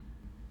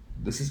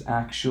This is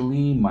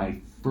actually my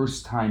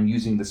first time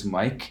using this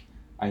mic.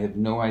 I have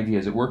no idea.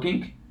 Is it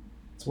working?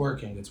 It's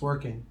working. It's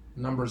working.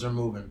 Numbers are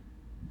moving.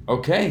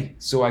 Okay,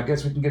 so I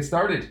guess we can get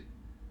started.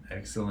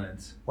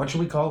 Excellent. What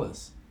should we call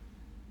this?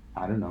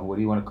 I don't know. What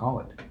do you want to call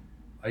it?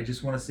 I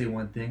just want to say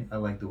one thing. I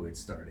like the way it's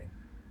starting.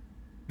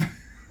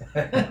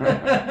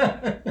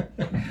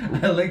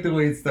 I like the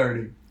way it's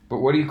starting. But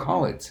what do you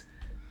call it?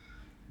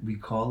 We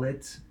call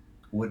it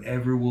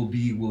whatever will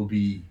be, will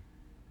be.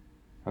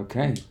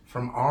 Okay,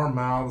 From our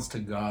mouths to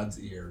God's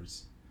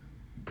ears.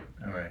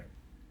 All right.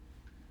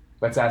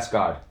 let's ask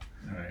God.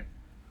 All right.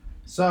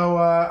 So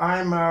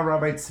I'm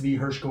Rabbi Tzvi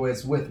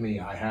Hershkowitz. With me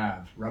I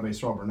have Rabbi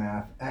Yisrael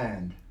Bernath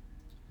and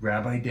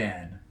Rabbi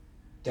Dan.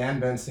 Dan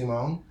Ben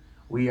Simon.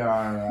 We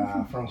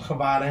are from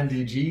Chabad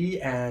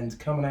MDG and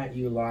coming at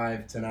you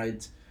live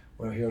tonight.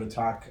 We're here to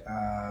talk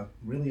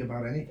really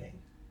about anything.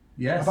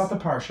 Yes. About the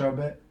Parsha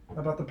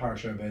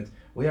a bit.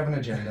 We have an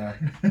agenda.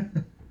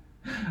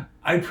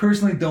 I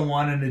personally don't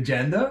want an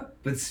agenda,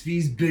 but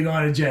Tzvi's big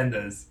on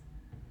agendas.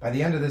 By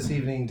the end of this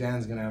evening,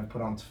 Dan's going to have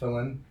put on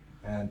tefillin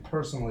and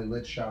personally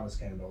lit Shabbos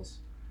candles.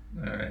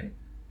 All right.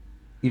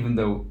 Even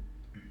though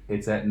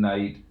it's at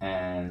night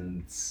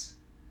and it's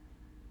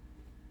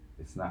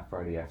not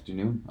Friday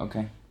afternoon.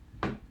 Okay.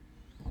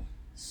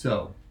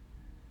 So,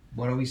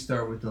 why don't we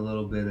start with a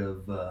little bit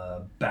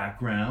of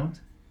background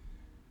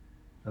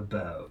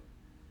about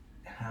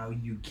how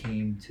you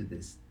came to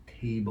this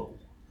table.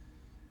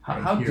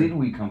 How here. did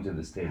we come to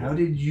this table? How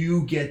did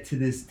you get to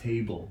this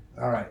table?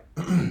 All right.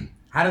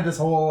 How did this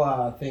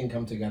whole thing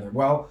come together?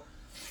 Well,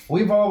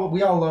 we all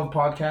love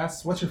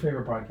podcasts. What's your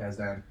favorite podcast,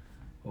 Dan?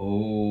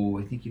 Oh,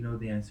 I think you know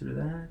the answer to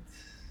that.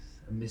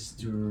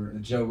 Mr.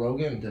 Joe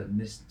Rogan? The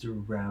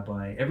Mr.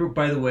 Rabbi.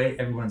 By the way,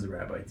 everyone's a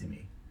rabbi to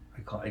me.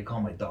 I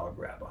call my dog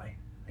Rabbi.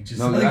 I just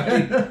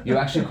No, you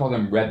actually call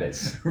them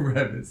rebbes.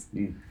 Rebbes.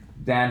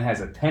 Dan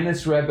has a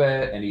tennis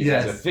rebbe and he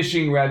Yes. has a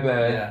fishing rebbe.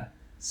 Yeah.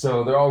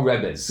 So they're all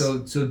rebbes. So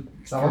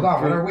Hold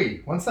on, what are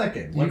we? 1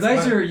 second.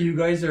 You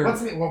guys are.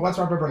 What's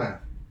Rabbi Bernath?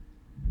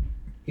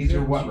 He's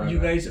your what, Rabbi? You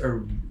guys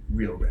are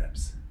real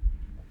rebs.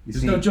 You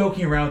There's see, no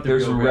joking around with the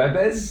there's real reb.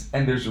 rebbes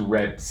and there's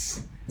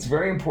rebs. It's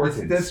very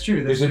important. That's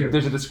true. That's true.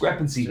 There's a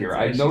discrepancy here.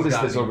 I've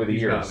noticed this over the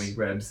years.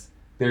 Rebs.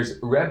 There's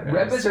Rebbes.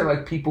 rebbes are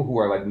like people who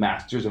are like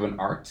masters of an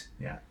art.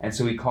 Yeah. And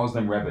so he calls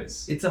them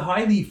rebbes. It's a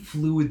highly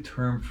fluid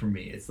term for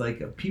me. It's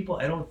like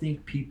I don't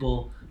think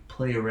people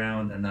play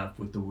around enough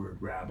with the word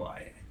rabbi.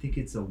 I think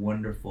it's a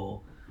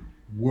wonderful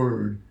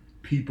word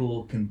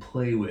people can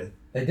play with.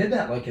 They did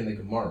that like in the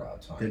Gemara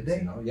at times. Did they?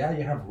 You know? Yeah,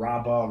 you have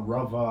Rabbah,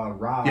 Rava,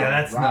 Ra. Yeah,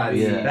 that's Rabbi. nuts.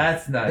 Yeah.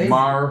 That's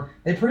nuts.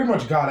 They pretty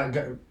much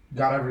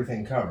got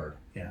everything covered.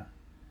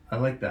 I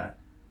like that.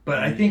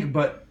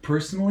 But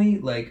personally,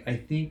 like, I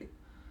think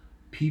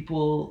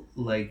people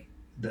like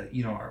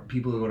our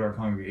people who go to our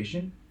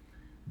congregation,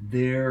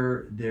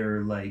 they're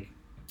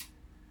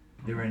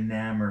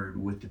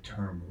enamored with the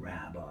term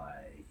rabbi,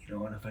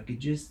 and if I could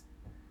just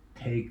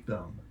take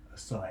them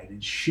aside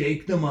and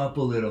shake them up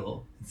a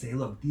little and say,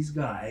 look, these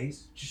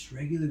guys, just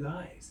regular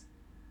guys,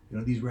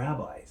 these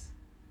rabbis.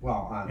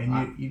 Well,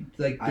 And you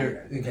like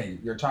they're okay,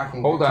 you're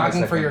talking. Hold you're on a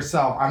talking for second.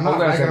 yourself. I'm Hold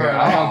not on a second. regular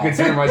at I all. don't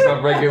consider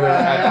myself regular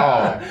at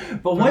all.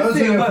 But For one those,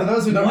 thing about for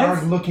those who once-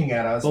 aren't looking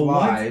at us but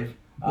once- live,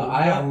 but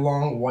I have a once-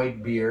 long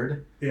white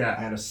beard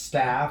yeah. and a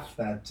staff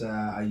that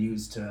I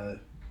use to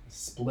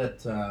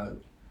split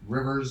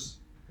rivers.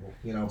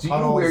 Do you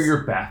puddles. wear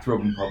your bathrobe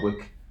in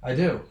public? I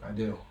do. I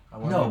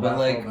wear No, my but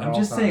like bathrobe at I'm all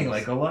just saying, times.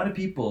 like a lot of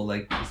people,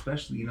 like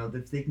especially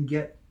if they can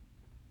get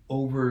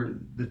over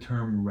the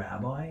term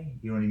rabbi,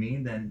 you know what I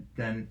mean?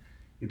 Then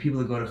if people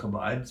that go to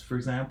Chabad, for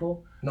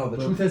example, No, the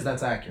truth is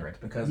that's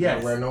accurate because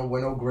Yes. we're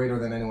no greater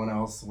than anyone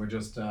else. We're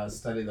just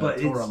study the but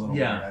Torah it's a little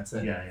yeah, bit. That's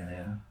it.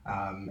 yeah.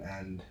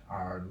 And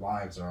our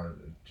lives are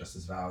just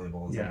as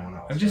valuable as anyone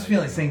else. I'm just right?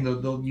 feeling saying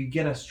though you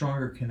get a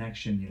stronger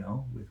connection,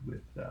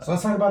 with. So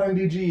let's talk about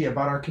MDG,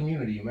 about our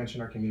community. You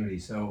mentioned our community,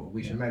 so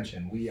we should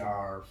mention we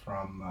are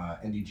from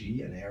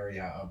NDG, an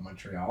area of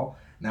Montreal.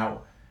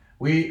 Now,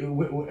 we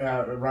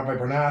Rabbi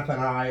Bernath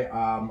and I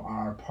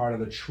are part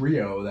of the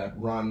trio that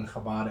run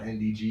Chabad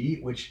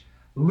NDG, which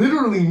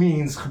literally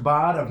means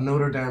Chabad of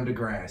Notre Dame de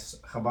Grace,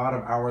 Chabad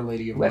of Our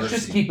Lady of Let's Mercy.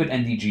 just keep it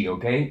NDG,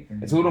 okay?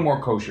 It's a little more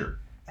kosher.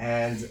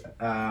 And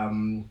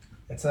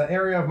it's an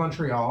area of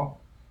Montreal,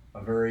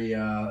 a very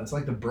it's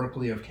like the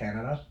Berkeley of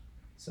Canada.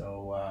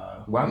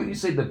 So Why would you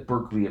say the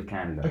Berkeley of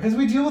Canada? because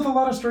we deal with a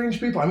lot of strange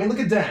people. I mean, look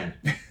at Dan.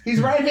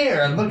 He's right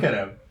here, and look at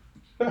him.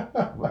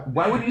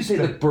 Why would you say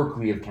the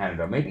Berkeley of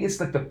Canada? Maybe it's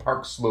like the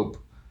Park Slope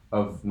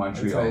of I'll tell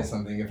Montreal. you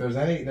something. If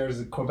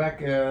there's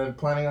Quebec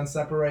planning on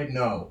separate.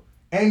 No,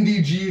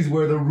 NDG is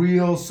where the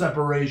real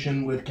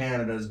separation with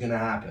Canada is gonna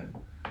happen.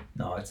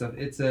 No, it's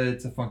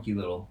a funky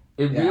little.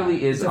 It Yeah.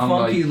 really is It's a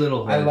unlike. funky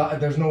little hood.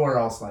 There's nowhere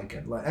else like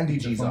it. Like, It's a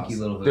NDG's funky awesome.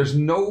 little hood. There's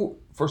no.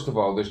 First of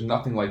all, there's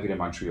nothing like it in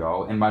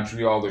Montreal. In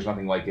Montreal, there's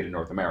nothing like it in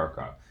North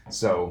America.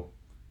 So,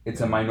 it's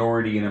a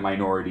minority in a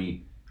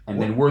minority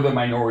and then we're the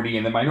minority,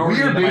 and the minority.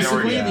 We are and the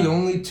basically minority. the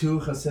only two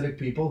Hasidic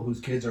people whose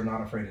kids are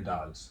not afraid of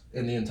dogs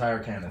in the entire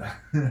Canada.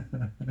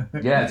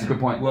 Yeah, it's a good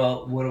point.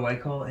 Well, what do I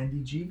call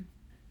NDG?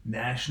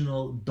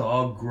 National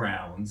Dog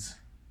Grounds.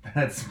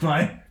 That's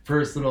my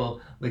personal,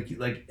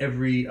 like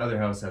every other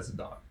house has a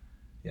dog.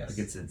 Yes. Like,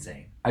 it's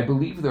insane. I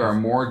believe there are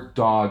more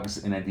dogs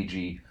in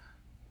NDG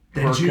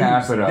Than per Jews.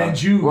 capita. Than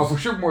Jews. Well, for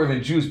sure more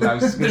than Jews, but I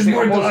was going to There's say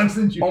more almost, dogs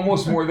than Jews.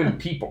 almost more than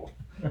people.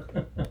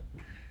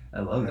 I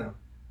love it.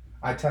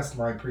 I test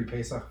my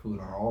pre-Pesach food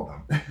on all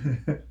of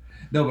them.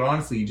 No, but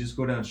honestly, you just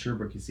go down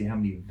Sherbrooke, you see how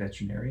many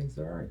veterinarians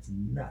there are. It's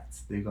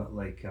nuts. They got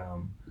like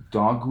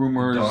Dog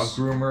groomers, dog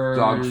groomers,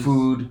 dog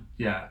food.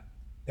 Yeah,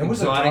 It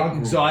was a dog groomer.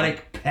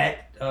 exotic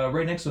pet.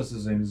 Right next to us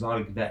is an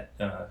exotic vet.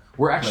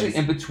 We're actually place.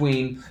 in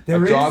between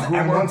There a is, dog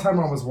at one groomer. time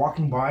I was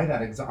walking by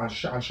that on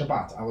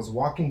Shabbat. I was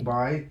walking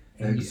by an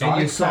and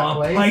exotic you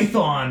saw pet a place.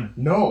 python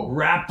No,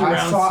 wrapped I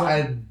around. saw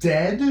a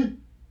dead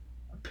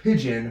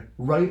pigeon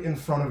right in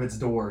front of its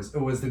doors.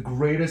 It was the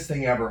greatest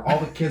thing ever. All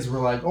the kids were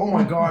like, "Oh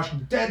my gosh,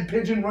 dead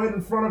pigeon right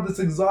in front of this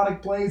exotic I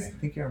place."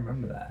 think I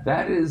remember that.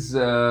 That is,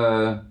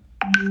 That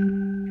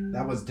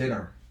was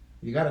dinner.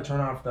 You got to turn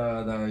off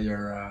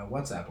your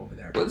WhatsApp over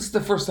there. but this is the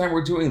first time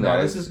we're doing that.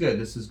 No, this is good.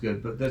 This is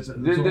good. But there's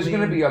There's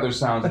going to be other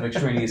sounds and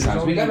extraneous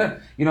sounds. We only-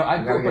 gotta, you know, I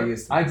we gotta grew get up.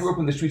 used to I this. grew up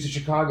in the streets of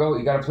Chicago.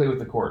 You got to play with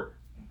the court.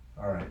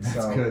 All right, That's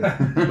so good.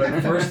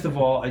 But first of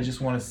all, I just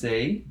want to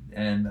say,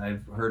 and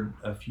I've heard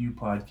a few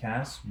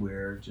podcasts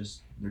where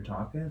just they're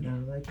talking and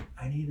they're like,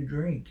 "I need a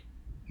drink."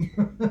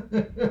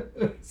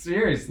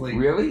 Seriously.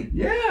 Really?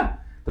 Yeah.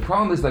 The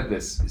problem is like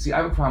this. See, I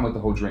have a problem with the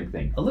whole drink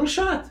thing. A little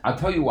shot. I'll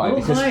tell you why.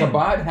 Little Because Chaim.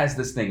 Chabad has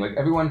this thing. Like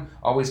everyone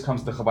always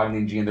comes to Chabad and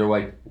NG and they're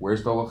like,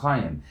 "Where's the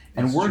L'chaim?"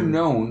 And That's we're true.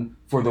 known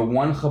for the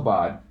one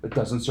Chabad that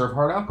doesn't serve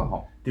hard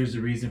alcohol. There's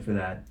a reason for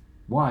that.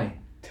 Why?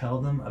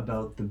 Tell them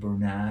about the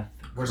Bernath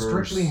we're curse.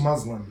 strictly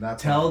Muslim.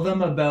 That's Tell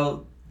them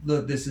about,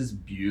 look, this is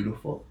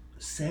beautiful.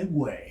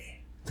 Segue.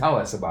 Tell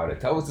us about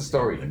it. Tell us the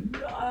story.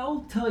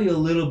 I'll tell you a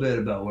little bit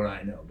about what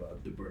I know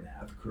about the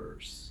Bernath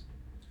curse.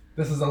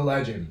 This is a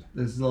legend.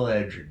 This is a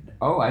legend.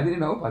 Oh, I didn't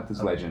know about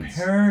this legend.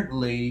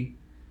 Apparently,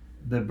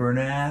 the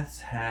Bernaths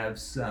have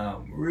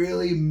some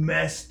really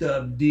messed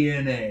up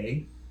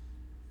DNA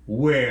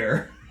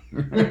where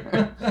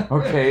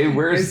Okay, it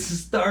where's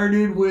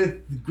started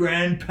with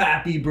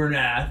Grandpappy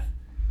Bernath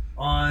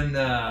on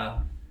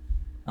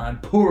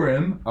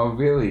Purim. Oh,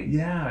 really?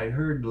 Yeah, I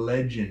heard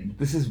legend.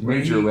 This is Where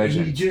major he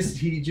legend.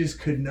 just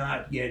could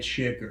not get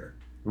shicker.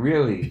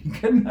 Really? He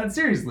could not,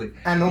 seriously.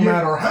 And no Yeah.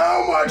 matter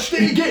how much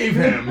they gave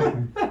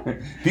him,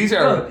 These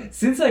are. No,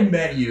 since I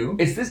met you,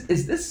 Is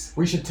this?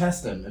 we should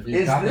test him if he's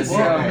Is got this, this.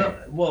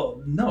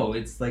 no,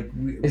 it's like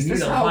we Is need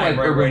this a how L'chaim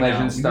like urban right now.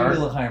 legends We start?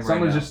 need a L'chaim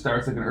Someone right just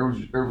starts like an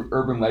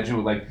urban legend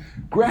with like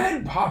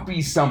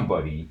Grandpappy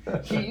somebody.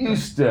 He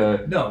used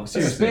to now. No,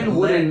 seriously. spin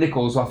wooden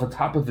nickels off the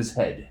top of his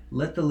head.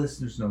 Let the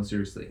listeners know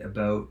seriously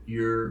about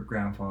your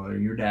grandfather,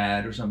 your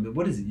dad, or something.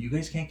 What is it? You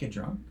guys can't get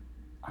drunk?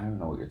 I don't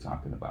know what you're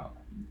talking about.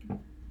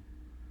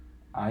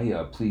 I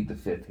plead the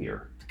fifth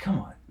here. Come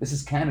on. This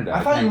is Canada. I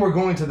thought can't- you were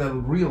going to the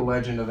real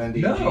legend of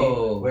NDG,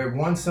 No. where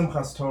one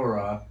Simchas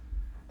Torah,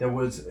 there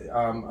was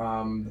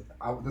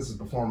this is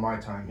before my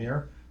time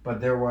here, but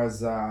there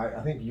was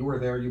I think you were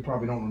there. You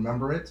probably don't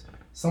remember it.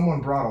 Someone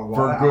brought a lot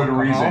For of good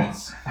alcohol,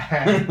 reasons.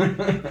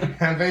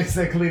 and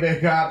basically they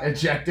got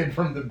ejected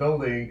from the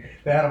building.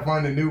 They had to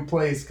find a new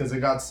place because it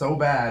got so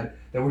bad.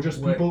 There were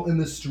just What? people in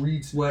the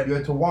streets. What? You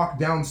had to walk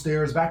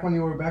downstairs. Back when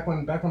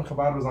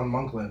Chabad was on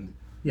Monkland,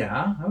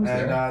 Yeah, I was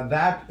and there.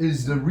 That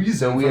is the reason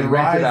So we for had the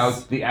rented rise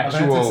out the of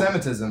actual.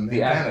 anti-Semitism in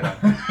Canada.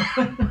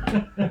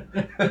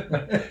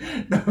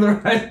 No, the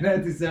rise of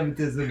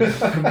anti-Semitism in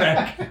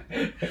Quebec.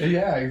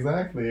 Yeah,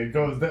 exactly. It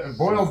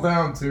boils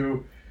down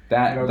to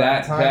That you know,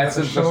 that time that's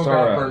that in the show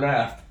got Torah.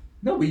 Bernath.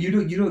 No, but you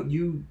don't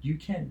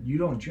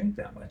drink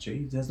that much. Eh?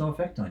 It has no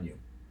effect on you.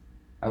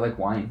 I like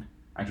wine.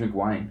 I drink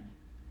wine.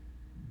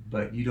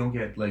 But you don't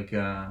get like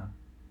I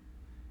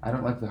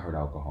don't like the hard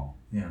alcohol.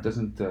 yeah. It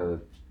doesn't.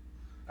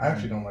 I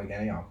actually don't like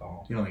any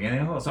alcohol. You don't like any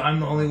alcohol. So I'm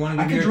the only one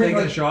I in could here drink taking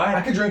like a shot.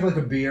 I could drink like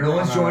a beer. No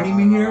one's on joining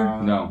me here?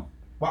 No,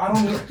 Well, I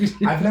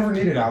don't. I've never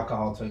needed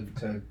alcohol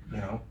to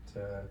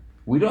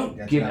we don't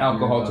That's give not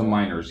alcohol weird, to though.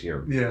 minors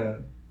here. Yeah.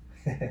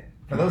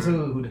 For those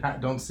who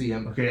don't see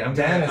him, Okay, I'm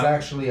Dan is gonna,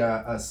 actually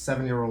a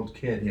 7-year-old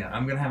kid. yeah,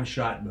 I'm gonna have a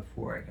shot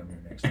before I come here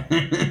next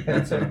time.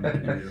 That's what I'm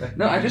gonna do.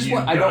 No, I just You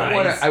want. I don't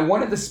want guys. to. I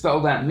want to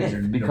dispel that These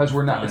are myth no because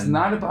we're not. It's fun.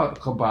 not about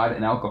Chabad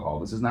and alcohol.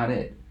 This is not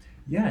it.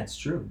 Yeah, it's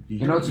true.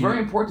 You know, it's very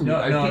important. No,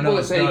 Like, no, people no,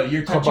 that say no.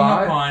 You're touching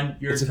Chabad, upon.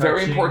 You're it's touching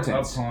very important.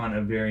 upon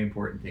a very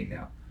important thing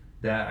now.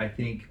 That I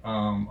think a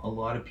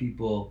lot of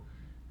people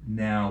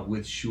now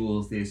with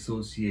shuls they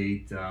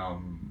associate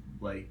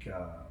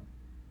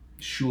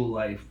shul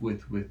life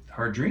with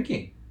hard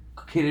drinking.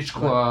 Kiddish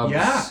clubs.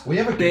 Yeah. We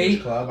have a Bait-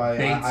 Kiddish club.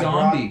 bait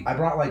zombie. I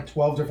brought like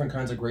 12 different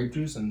kinds of grape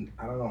juice, and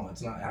I don't know.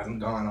 It hasn't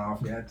gone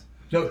off yet.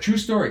 No, true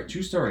story.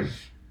 True story.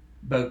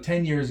 About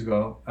 10 years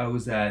ago, I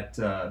was at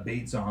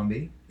Bait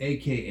Zombie,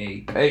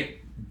 aka Hey,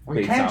 We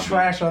Bait can't zombie.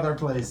 trash other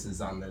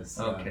places on this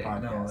Okay,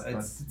 podcast. no, but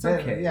it's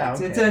okay. Yeah,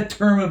 It's okay. a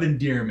term of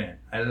endearment.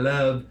 I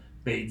love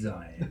Bait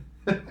Zion.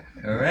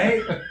 All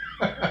right?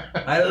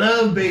 I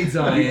love Bait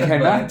Zion. We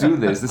cannot but do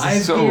this. This is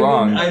I've so given,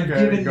 wrong. I've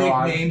Okay, given go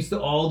on. nicknames to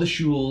all the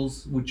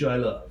shuls, which I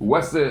love.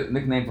 What's the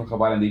nickname for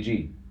Chabad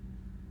NDG?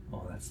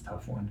 Oh, that's a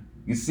tough one.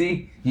 You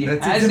see, he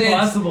It's hasn't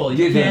impossible.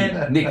 You given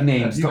can't-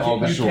 nicknames You to all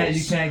the you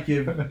shuls. can't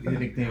give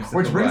nicknames to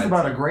Which brings Chabads.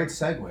 about a great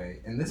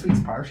segue in this week's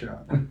Parsha.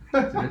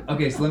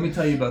 Okay, so let me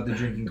tell you about the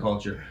drinking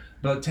culture.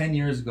 About 10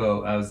 years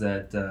ago, I was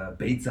at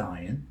Beit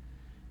Zion,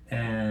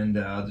 and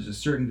there's a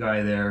certain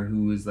guy there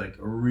who is like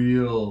a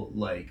real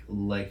like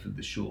life of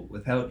the shul.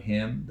 Without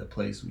him, the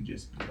place would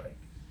just be like,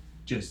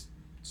 just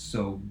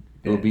so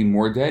It would be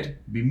more dead.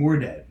 be more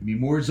dead, be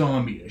more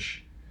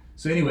zombie-ish.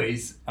 So,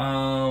 anyways,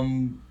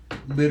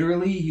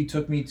 literally, he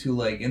took me to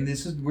like, and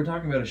we're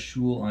talking about a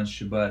shul on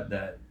Shabbat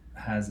that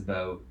has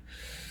about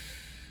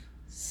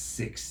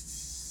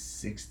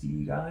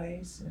 60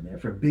 guys in there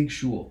for a big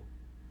shul,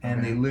 and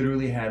Okay. they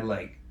literally had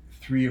like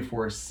 3 or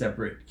 4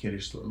 separate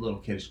little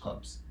kiddish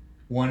clubs.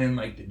 One in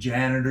like the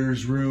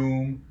janitor's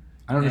room.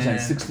 I don't understand.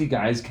 And- 60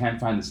 guys can't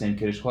find the same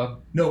kiddish club.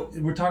 No,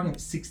 we're talking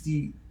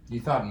 60. You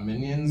thought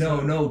minions?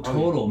 No, Oh,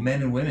 total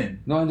men and women.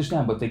 No, I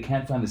understand, but they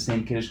can't find the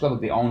same kiddish club.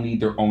 Like they all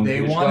need their own They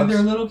kiddish wanted clubs.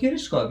 their little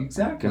kiddish club,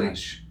 exactly.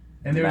 Gosh.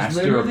 And there was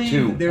Master of literally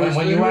two. there was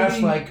When you ask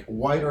literally- like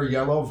white or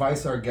yellow,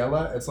 vice or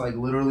gela, it's like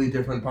literally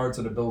different parts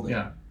of the building.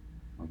 Yeah.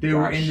 Oh, They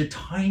were gosh. in the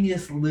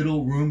tiniest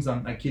little rooms.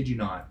 I kid you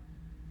not.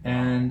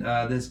 And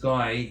this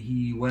guy,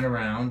 he went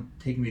around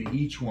taking me to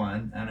each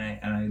one, and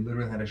I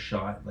literally had a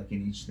shot like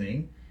in each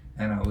thing,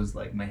 and I was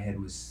like, my head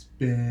was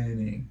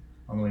spinning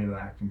on the way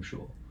back from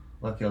shul.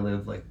 Lucky I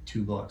live like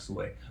 2 blocks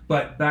away.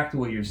 But back to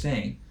what you're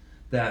saying,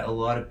 that a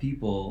lot of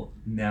people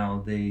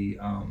now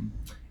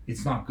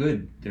it's not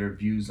good, their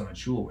views on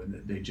shul, where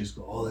they just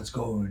go, oh, let's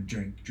go and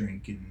drink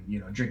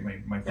and drink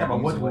my Yeah, but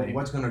problems away.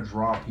 what's going to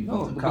draw people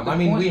No, to but come? the I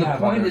mean, point, we the have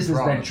point other is that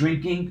draws.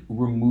 drinking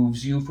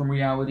removes you from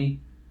reality.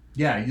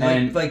 Yeah,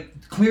 And-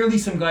 like clearly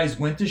some guys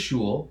went to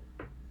shul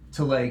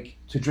to like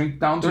To drink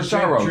down their to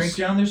sorrows. drink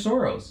down their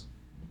sorrows.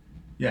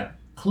 Yeah,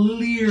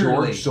 clearly.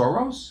 George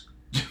Soros?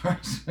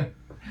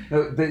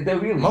 No, they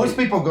really. Most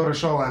people go to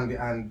shul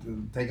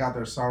and take out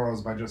their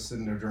sorrows by just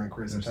sitting there during Their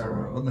Kriyas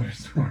sorrow, their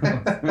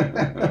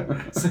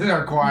sorrows. Sitting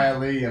there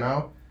quietly,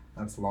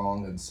 That's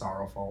long and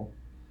sorrowful.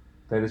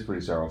 That is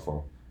pretty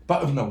sorrowful.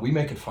 But no, we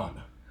make it fun.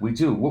 We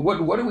do.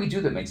 What do we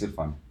do that makes it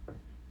fun?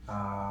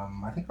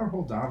 I think our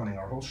whole davening,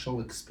 our whole shul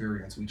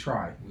experience, we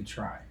try,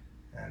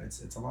 and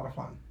it's a lot of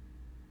fun.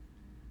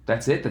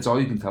 That's it? That's all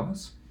you can tell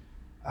us?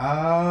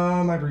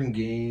 I bring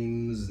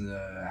games,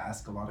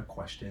 ask a lot of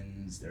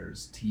questions.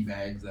 There's tea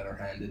bags that are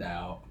handed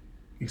out.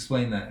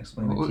 Explain that.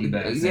 Explain the Well, tea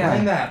bags. yeah.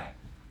 Explain that.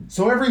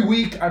 So every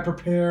week I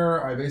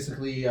prepare. I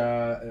basically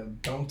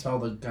don't tell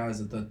the guys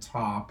at the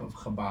top of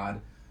Chabad,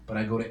 but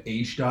I go to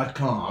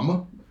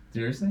aish.com.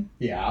 Seriously?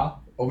 Yeah.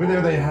 Over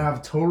there they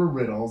have Torah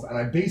riddles, and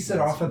I base it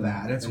off of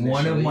that. That's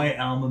one of initially. my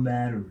alma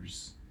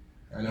maters.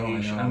 I know.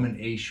 I'm an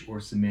Aish or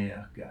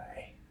Sameach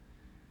guy.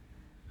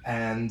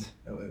 And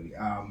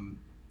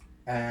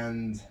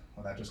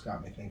well, that just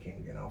got me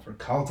thinking. For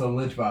Kalta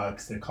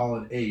Litvaks, they call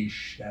it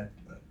Aish.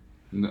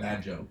 No.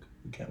 Bad joke.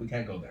 We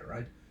can't go there,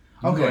 right?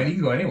 You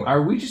can go anywhere.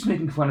 Are we just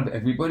making fun of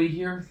everybody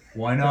here?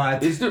 Why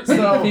not? Is there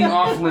So- anything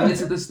off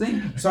limits at this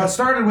thing? So I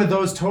started with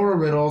those Torah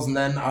riddles, and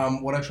then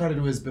what I try to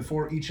do is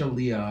before each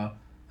aliyah,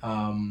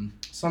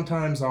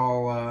 sometimes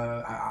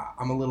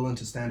I'm a little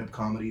into stand-up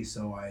comedy,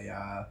 so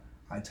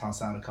I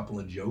toss out a couple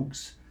of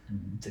jokes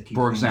to keep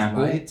For things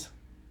example? light.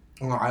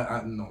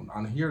 Well, no,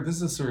 on here, this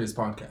is a serious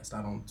podcast.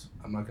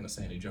 I'm not going to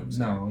say any jokes.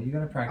 No, you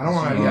gotta practice. I don't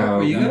wanna- your-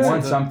 yeah, you you gotta,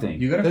 want something.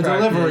 You gotta The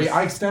practice. delivery,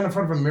 I stand in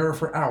front of a mirror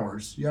for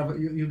hours.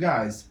 You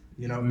guys,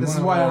 We this is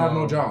wanna, why I have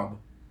no job.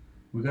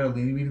 We got a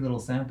little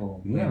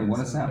sample. Yeah, we want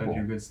a of sample.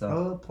 your good stuff.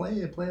 I'll play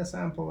a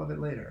sample of it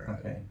later.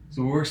 Okay.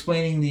 So we're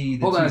explaining the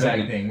Hold on a teabag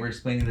second. thing. We're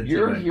explaining the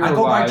You're teabag. here I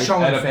go by live at a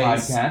Cholent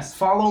Face. podcast.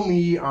 Follow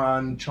me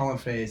on Cholent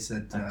Face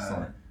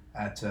Excellent.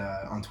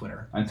 on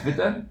Twitter. On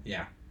Twitter?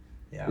 Yeah.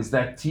 Is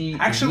that T?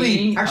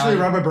 Actually, I-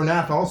 Rabbi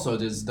Bernath also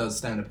does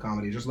stand-up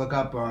comedy. Just look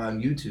up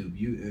on YouTube.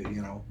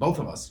 Both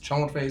of us,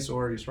 Cholent Face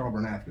or Yisrael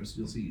Bernath.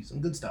 You'll see some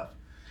good stuff.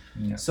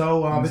 Yeah.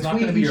 So It's not between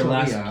going to be each your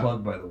last aliyah-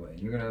 plug, by the way.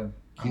 You're going to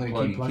I'm gonna keep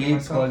plugging. plugging Keep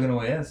myself? plugging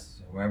away.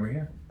 Yes, why we're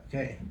here.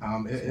 Okay.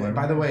 Whatever.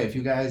 By the way, if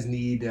you guys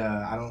need,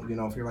 I don't,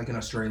 if you're like in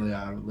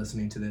Australia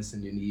listening to this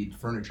and you need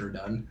furniture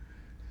done,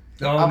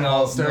 Oh,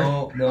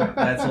 Upholster. no,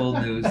 that's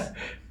old news.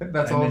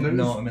 that's I'm all in, news.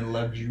 No, I'm in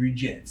luxury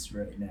jets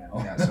right now.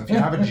 Yeah. So if you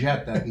have a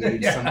jet that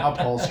needs Yeah. some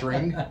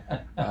upholstering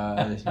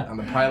on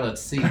the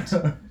pilot's seat,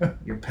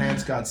 your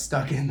pants got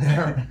stuck in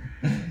there.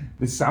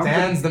 This sounds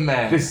Dan's like, the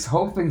man. this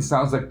whole thing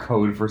sounds like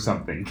code for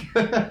something.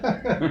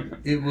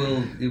 It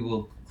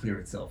will clear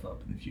itself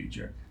up in the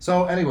future.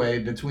 So anyway,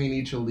 between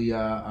each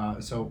aliyah,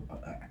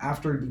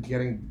 after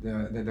getting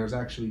there's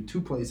actually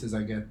 2 places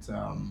I get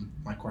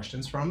my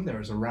questions from.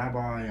 There's a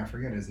rabbi, I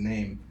forget his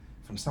name,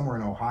 from somewhere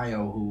in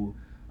Ohio who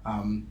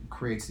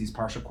creates these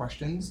parsha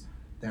questions.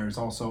 There's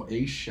also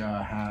Aish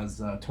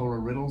has Torah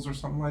riddles or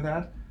something like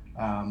that.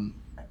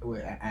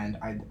 And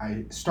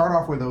I start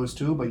off with those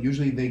two, but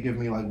usually they give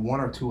me like one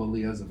or two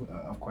aliyahs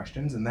of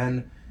questions, and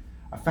then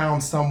I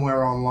found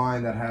somewhere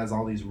online that has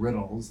all these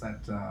riddles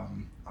that,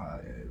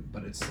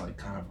 but it's like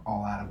kind of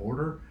all out of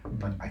order.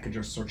 But I could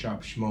just search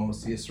up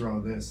Shmos,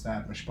 Yisro, this,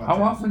 that,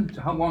 Mishpatim.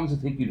 How long does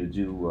it take you to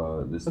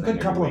do this? A thing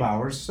good couple every of week?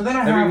 hours. So then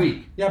I Every have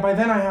week? Yeah, by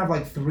then I have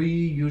like 3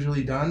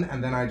 usually done,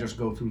 and then I just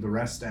go through the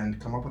rest and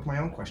come up with my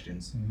own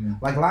questions.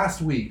 Like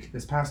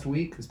this past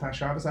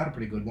Shabbos, I had a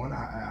pretty good one.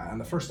 On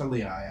the first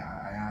aliyah,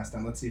 I asked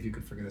them, let's see if you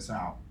could figure this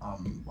out.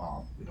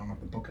 Well, we don't have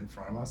the book in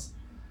front of us,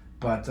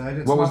 but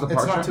it's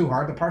Parsha? not too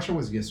hard. The parsha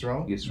was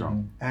Yisro,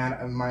 Yisro.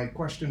 and my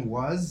question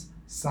was,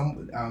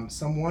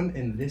 someone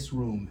in this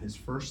room, his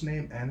first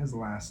name and his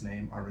last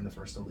name are in the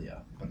first aliyah,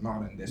 but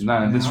not in this room.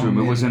 Not in this room.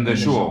 It was in the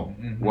shul.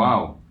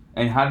 Wow.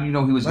 And how do you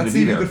know he was going Let's to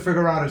see be if you there? could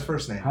figure out his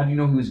first name. How do you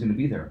know he was going to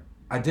be there?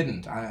 I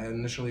didn't. I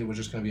initially was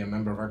just going to be a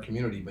member of our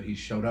community, but he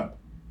showed up.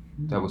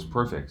 That was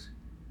perfect.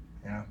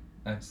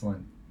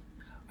 Excellent.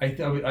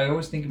 I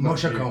always think about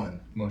Moshe Cohen.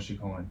 Moshe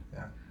Cohen.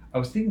 Yeah. I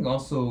was thinking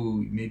also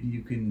maybe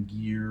you can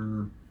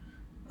gear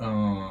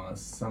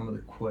some of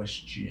the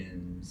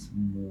questions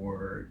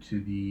more to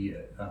the.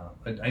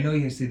 I know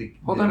you say the.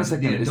 Hold on a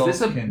second. Is adults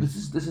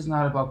this is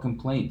not about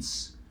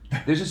complaints.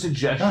 There's a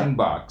suggestion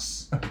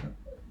box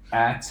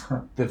at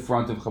the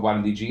front of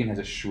Chabad MDG and has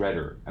a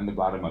shredder on the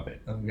bottom of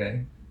it.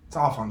 Okay. It's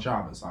off on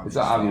Shabbos, obviously.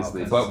 It's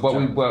obviously, That's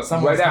but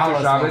Someone's right after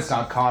talent Shabbos,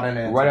 got caught in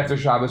it. right after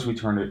Shabbos, we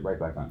turned it right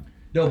back on.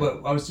 No,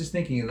 but I was just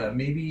thinking that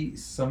maybe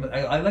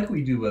I like what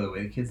you do, by the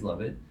way. The kids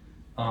love it.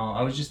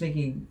 I was just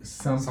thinking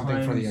sometimes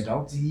Something for the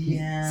adults?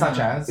 Yeah. Such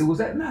as? Was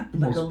that not the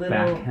Like a most little-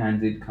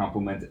 backhanded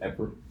compliment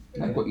ever?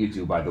 Like what you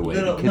do, by the way.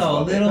 Little, The kids no,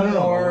 love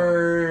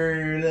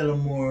it. little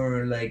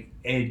more like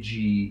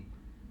edgy,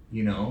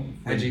 you know.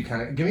 Edgy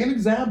kind of. Give me an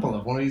example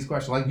of one of these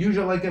questions. Like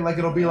usually, like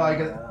it'll be like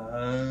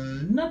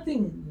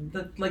Nothing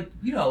that like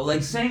you know like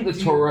Like saying the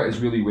Torah is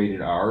really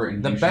rated R,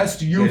 and the you should best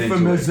get into it.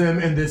 euphemism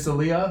in this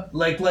aliyah.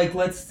 like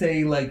let's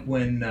say like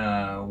when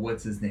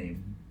what's his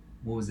name?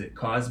 What was it?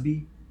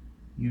 Cosby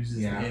uses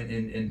Yeah.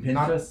 in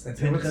Not- Pinchas. it's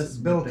Pinchas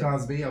Bill with the-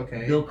 Cosby.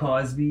 Okay. Bill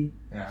Cosby.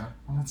 Yeah.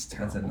 Oh, that's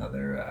That's terrible.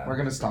 another. We're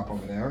gonna stop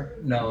over there.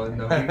 No,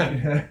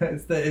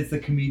 it's the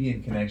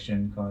comedian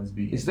connection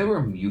Cosby. Is there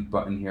a mute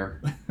button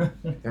here?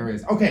 There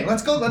is. Okay,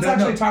 let's go. Let's No,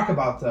 actually no. talk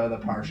about the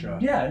parsha.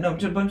 Yeah, no,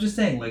 but I'm just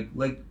saying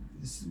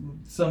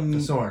some. The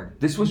sword.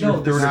 This was No, your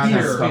the third spear,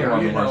 attempt to spear, talk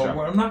about you the know,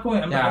 Parsha. I'm not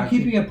going. Yeah, I'm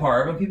keeping it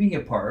parv. I'm keeping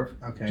it parv.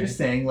 Okay. Just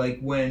saying, like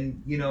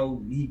when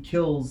he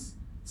kills,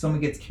 someone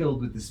gets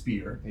killed with the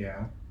spear.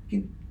 Yeah.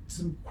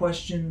 Some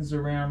questions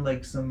around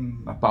like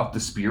some. About the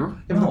spear? Yeah,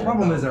 but No, the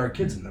problem no. is there are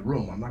kids in the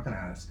room. I'm not gonna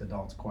ask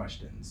adults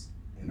questions.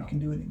 You You know. can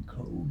do it in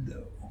code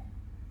though.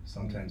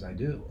 Sometimes I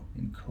do.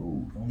 In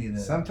code, only the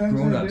Sometimes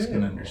I grown-ups do.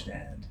 can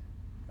understand.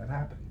 That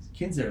happens.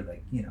 Kids are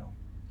like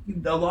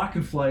a lot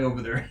can fly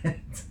over their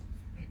heads.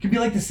 It could be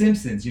like The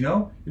Simpsons, you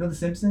know? You know The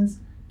Simpsons?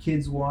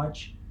 Kids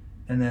watch,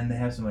 and then they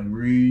have some like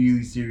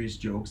really serious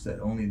jokes that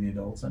only the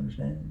adults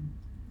understand.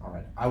 All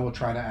right. I will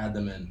try to add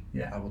them in.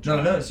 Yeah. I will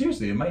try. No,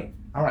 seriously, it might.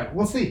 All right.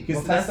 We'll see.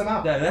 We'll test them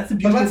out. Yeah, that's the But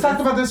beauty. let's talk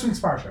about this week's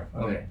parsha.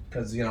 Okay.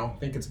 Because I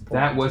think it's important.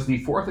 That was the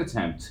fourth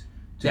attempt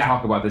to Yeah.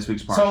 talk about this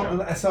week's Parsha.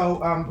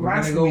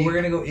 We're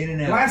gonna go in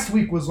and out. Last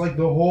week was like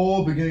the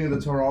whole beginning of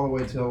the Torah all the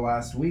way till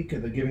last week,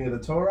 the giving of the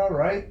Torah,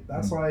 right?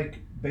 That's like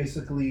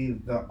basically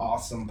the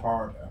awesome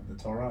part of the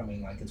Torah. I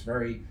mean, like it's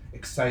very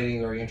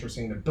exciting, very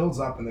interesting. It builds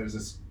up, and there's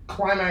this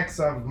climax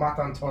of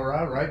Matan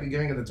Torah, right? The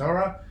giving of the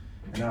Torah.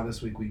 And now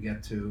this week we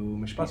get to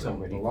He's Mishpatim,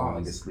 already the falling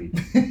laws. asleep.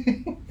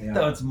 Yeah.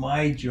 No, it's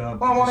my job.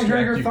 Well, I want to hear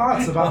distract your you.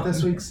 thoughts about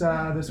this week's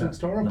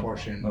Torah No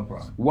portion. No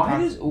problem.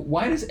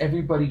 Why does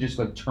everybody just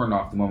like turn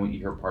off the moment you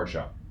hear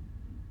Parsha?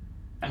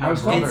 I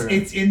was It's- wondering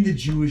It's in the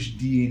Jewish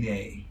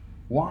DNA.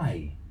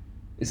 why.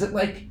 Is it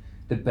like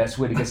the best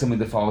way to get someone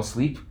to fall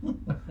asleep?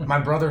 My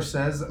brother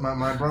says,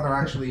 my brother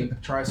actually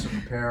tries to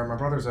prepare. My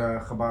brother's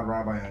a Chabad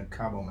rabbi in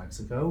Cabo,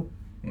 Mexico.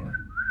 Yeah.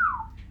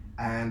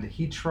 And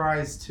he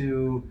tries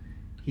to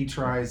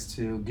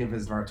give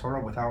his Dvar Torah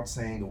without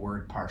saying the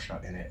word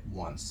Parsha in it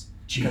once.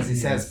 Because he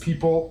says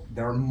people,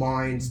 their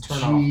minds turn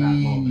off that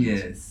moment.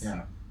 Genius.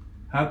 Yeah.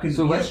 How could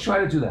So let's try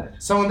to do that.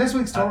 So in this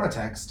week's Torah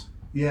text,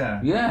 Yeah.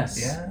 Yes.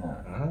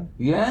 Yeah.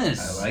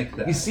 Yes. I like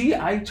that. You see,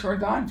 I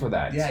turned on for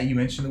that. Yeah, you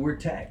mentioned the word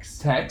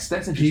text. Text,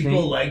 that's interesting.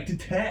 People like to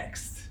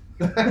text.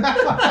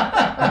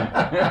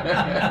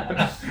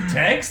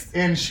 Text?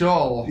 in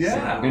Shul.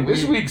 Yeah. In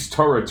this week's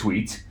Torah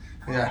tweet,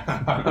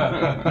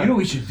 Yeah. You know what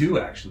we should do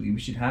actually? We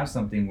should have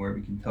something where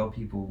we can tell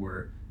people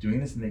we're doing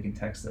this and they can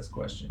text us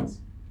questions.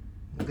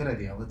 Good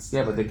idea. Let's.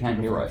 Yeah, but they can't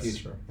keep it hear for the us.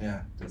 Future.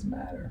 Yeah. Doesn't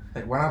matter.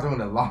 Hey, we're not doing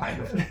it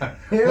live.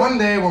 They One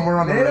day when we're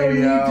on the They don't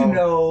radio. need to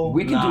know.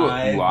 we can do it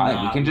live. We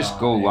not can just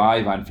go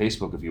live on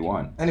Facebook if you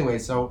want. Anyway,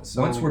 so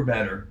Once we're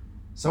better,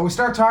 so we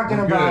start talking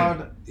we're good.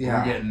 about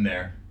we're getting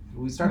there.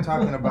 we start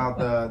talking about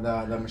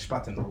the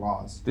mishpatim, the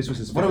laws. This was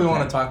his. What do we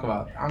want to talk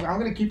about? I'm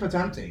going to keep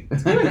attempting.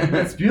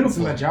 That's beautiful. It's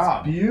my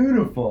job.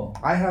 Beautiful.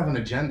 I have an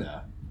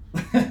agenda.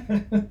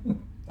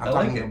 I'm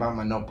like talking it. about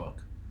my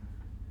notebook.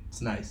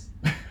 It's nice.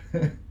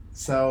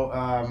 So,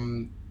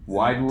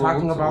 Wide rules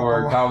Talking about or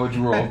the law. college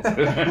rules?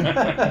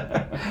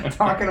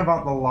 talking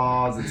about the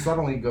laws, it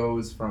suddenly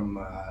goes from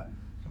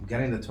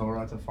getting the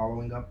Torah to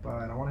following up.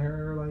 And I want to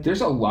hear like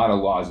There's a lot of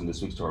laws in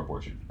this week's Torah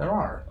portion. there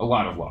are A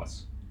lot of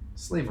laws.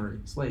 slavery,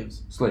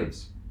 slaves.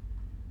 Slaves.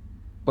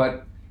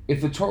 But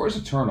if the Torah is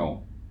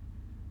eternal,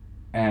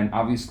 and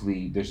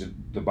obviously there's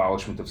the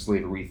abolishment of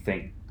slavery,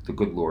 thank the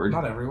good Lord,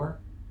 Not everywhere.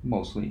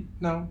 mostly.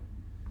 No.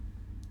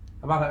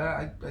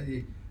 About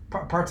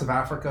parts of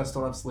Africa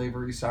still have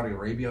slavery. Saudi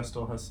Arabia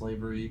still has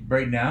slavery.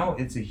 Right now,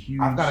 it's a huge.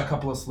 I've got a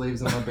couple of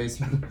slaves in my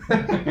basement.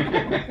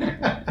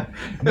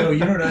 No, you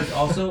know what? Else?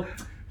 Also,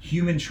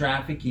 human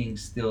trafficking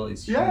still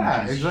is huge.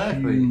 Yeah, It's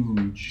exactly.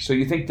 Huge. So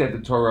you think that the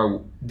Torah,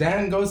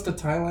 Dan goes to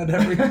Thailand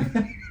every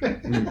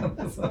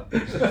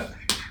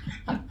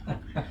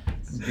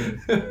It's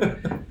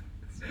good.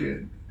 It's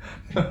good.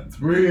 It's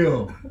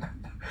real.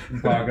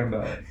 I'm talking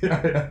about.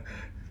 yeah.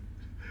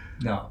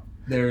 No,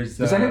 there's.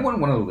 does anyone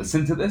want to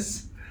listen to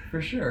this?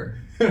 For sure.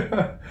 We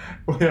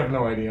have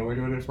no idea. We're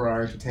doing it for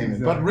our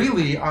entertainment. But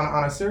really,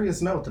 on a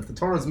serious note, if the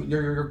Torah's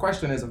your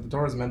question is if the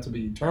Torah is meant to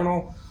be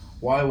eternal,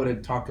 why would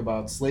it talk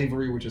about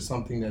slavery, which is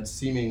something that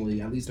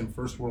seemingly, at least in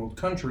first world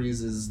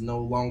countries, is no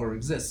longer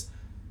exists,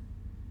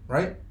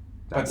 right?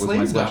 That But was my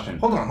slaves got question.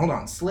 hold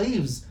on.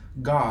 Slaves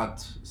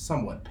got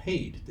somewhat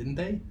paid, didn't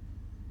they?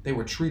 They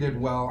were treated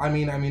well. I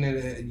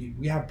mean,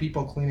 we have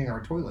people cleaning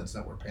our toilets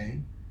that we're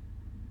paying.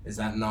 Is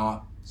that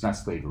not? It's not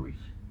slavery.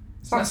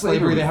 It's not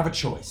slavery. They have a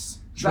choice.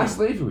 It's not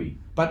slavery.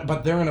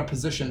 But they're in a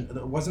position.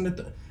 Wasn't it?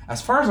 As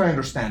far as I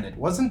understand it,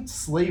 wasn't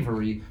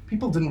slavery.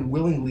 People didn't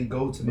willingly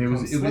go to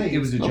become slaves. It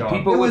was a No, job.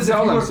 people It would was if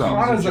sell you were themselves.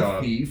 caught It was as a a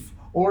job. thief,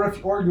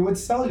 or you would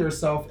sell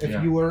yourself if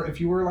Yeah. you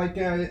were like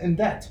in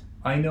debt.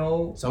 I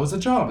know So it's a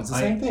job. It's the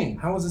I- same thing.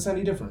 How is this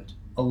any different?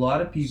 a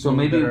lot of people So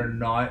maybe- that are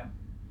not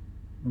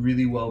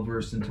really well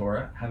versed in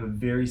Torah have a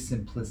very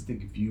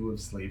simplistic view of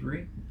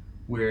slavery,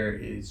 where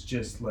it's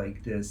just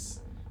like this,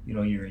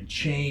 you're in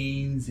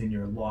chains and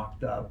you're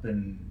locked up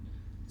and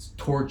it's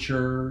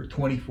torture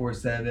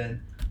 24/7.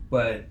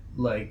 But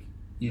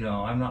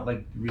I'm not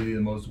like really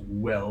the most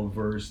well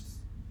versed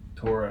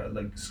Torah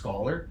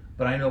scholar,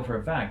 but I know for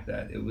a fact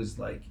that it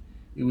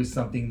was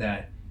something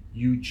that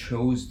you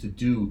chose to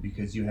do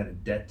because you had a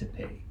debt to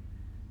pay,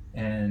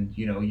 and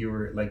you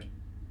were like,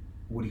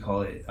 what do you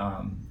call it?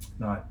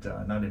 Not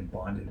in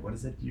bonded. What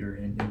is it? You're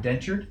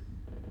indentured,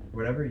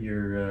 whatever.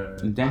 You're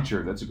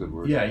Indenture, that's a good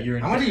word. yeah,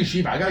 you're. I went to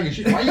yeshiva. I got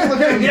yeshiva. Why are you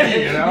looking at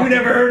me? You know? You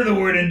never heard of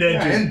the word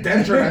indentured. Yeah,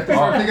 indenture. I think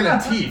I'm thinking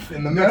of teeth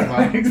in the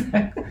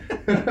mitzvah.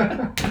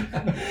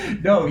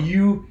 No,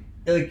 you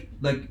like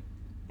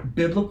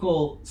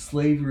biblical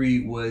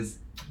slavery was,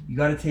 you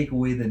got to take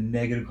away the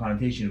negative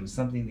connotation. It was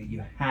something that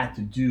you had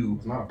to do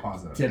It's not a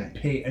positive to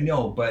thing. pay.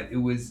 No, but it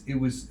was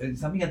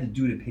something you had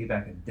to do to pay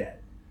back a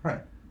debt.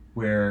 Right.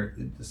 Where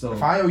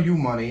If I owe you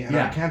money and I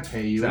Yeah, can't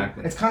pay you,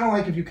 exactly. it's kind of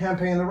like if you can't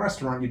pay in the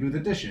restaurant, you do the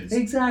dishes.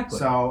 exactly.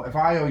 So if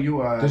I owe you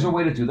There's a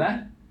way to do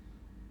that?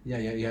 yeah,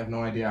 you have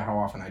no idea how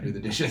often I do the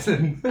dishes.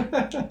 Hold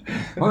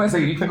on a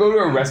second. You can go to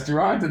a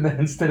restaurant and then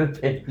instead of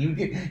paying,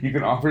 you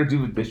can offer to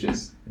do the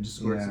dishes. I just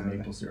squirt Yeah. some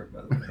maple syrup,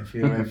 by the way.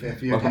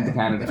 if you Welcome to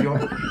Canada.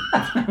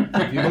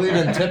 if you believe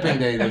in tipping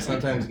day, they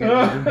sometimes get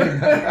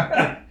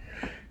That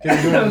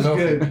was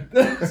good.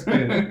 That was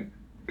good.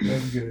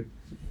 That was good.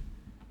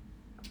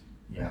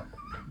 Yeah.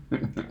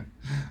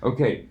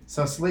 Okay,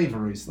 So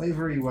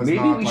slavery was maybe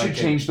not we like should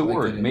change the like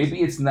word. it is.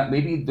 Maybe it's not.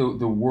 Maybe the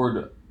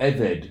word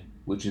eved,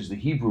 which is the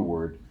Hebrew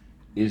word,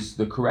 is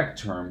the correct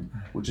term,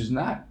 which is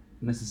not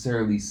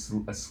necessarily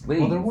a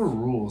slave. Well, there were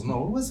rules.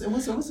 No, it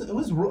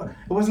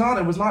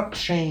was not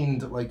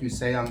chained like you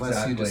say, unless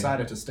Exactly. you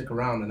decided to stick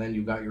around and then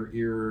you got your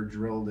ear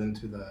drilled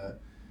into the,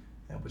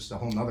 which is a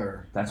whole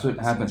nother. That's what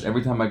happens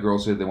every time my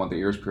girls say they want their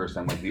ears pierced.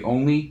 I'm like, the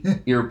only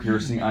ear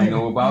piercing I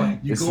know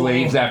about You is go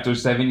slaves up- after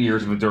 7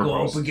 years of a dirt Go up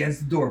roast.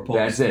 against the doorpost.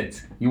 That's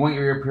it. You want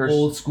your ear pierced?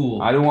 Old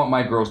school. I don't want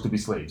my girls to be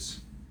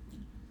slaves.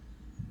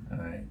 All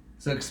right.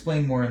 So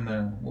explain more in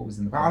what was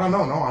in the. I don't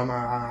know. No,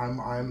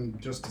 I'm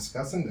just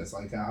discussing this.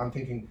 Like I'm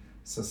thinking.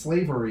 So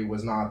slavery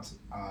was not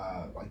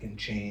like in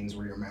chains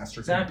where your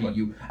master Exactly. could beat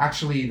you.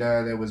 Actually,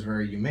 that was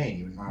very humane.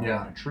 You were not Yeah.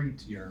 allowed to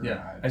treat your.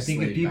 Yeah, I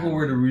think if slave people badly.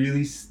 were to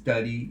really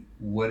study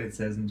what it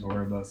says in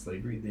Torah about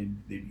slavery,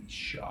 they'd be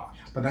shocked.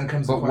 But then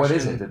comes But the what question.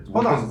 is it? Hold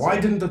What does on. it Why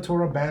say? didn't the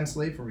Torah ban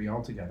slavery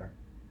altogether?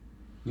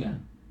 Yeah,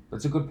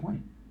 that's a good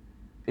point.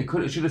 It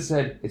should have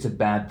said it's a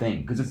bad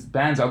thing because it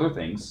bans other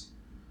things.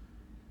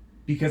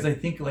 Because I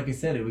think, like I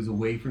said, it was a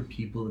way for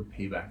people to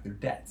pay back their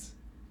debts.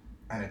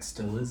 And it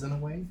still is in a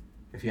way.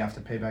 If you have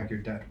to pay back your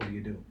debt, what do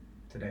you do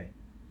today?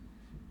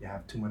 You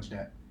have too much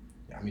debt.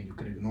 I mean, you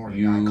could ignore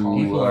the guy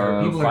calling. People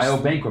are-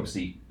 file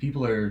bankruptcy.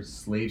 People are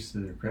slaves to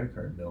their credit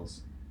card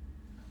bills.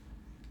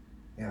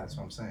 Yeah, that's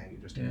what I'm saying. You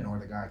just Yeah. ignore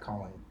the guy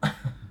calling.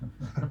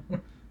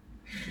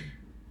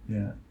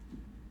 Yeah.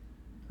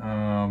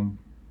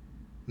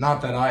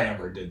 Not that I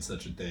ever did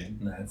such a thing.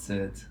 That's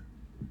it.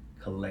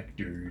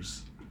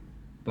 Collectors.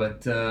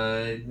 But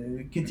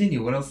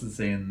continue. What else does it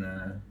say in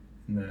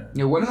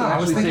Yeah, what does it No, I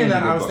was actually say thinking in the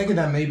that good I was book? thinking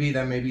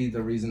that maybe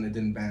the reason it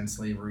didn't ban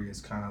slavery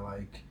is kind of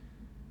like,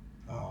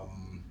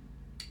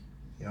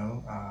 you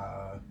know,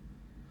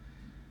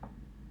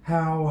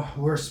 how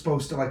we're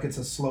supposed to, like, it's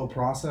a slow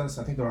process.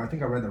 I think I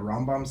read the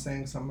Rambam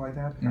saying something like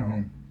that. You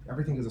know,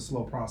 everything is a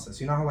slow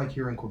process. You know how, like,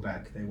 here in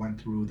Quebec they went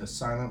through the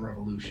silent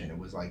revolution. It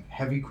was like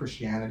heavy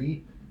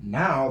Christianity.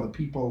 Now the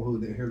people who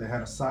they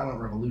had a silent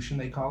revolution,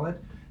 they call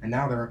it, and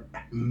now they're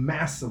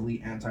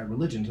massively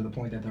anti-religion to the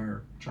point that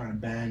they're trying to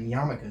ban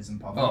yarmulkes in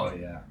public. Oh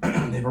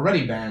yeah. They've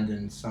already banned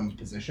in some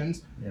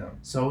positions. Yeah.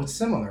 So it's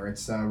similar.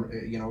 It's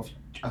you know,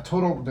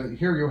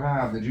 here you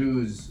have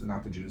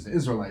the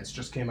Israelites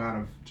just came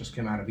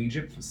out of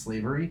Egypt for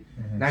slavery.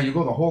 Mhm. Now you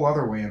go the whole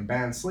other way and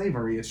ban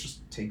slavery. It's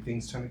just take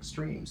things to an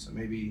extreme. So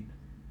maybe,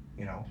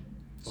 you know,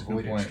 That's a good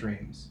avoid point.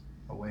 extremes.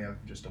 A way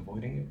of just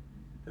avoiding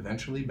it,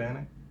 eventually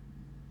banning.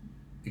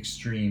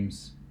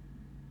 Extremes.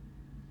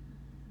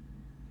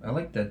 I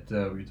like that we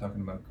were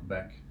talking about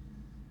Quebec.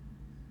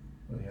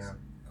 Yeah.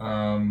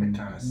 Um, It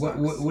kinda what,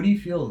 sucks. what do you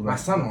feel? My like-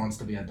 son wants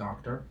to be a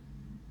doctor.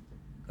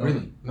 Oh.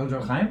 Really, no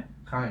joke. Chaim?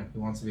 Chaim, he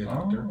wants to be a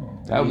doctor. Oh.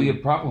 That would be a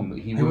problem.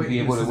 He wouldn't be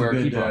able to wear a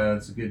kippah.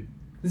 It's a good.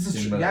 This is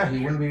Think true. about Yeah, it.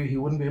 he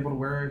wouldn't be able to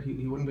wear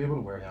he wouldn't be able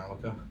to wear a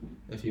yarmulke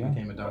if he Yeah.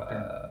 became a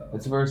doctor.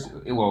 It's a very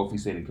well if he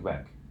stayed in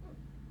Quebec.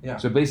 Yeah.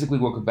 So basically,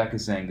 what Quebec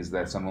is saying is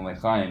that someone like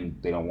Chaim,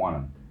 they don't want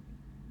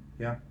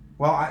him.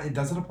 Well,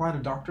 does it apply to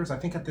doctors? I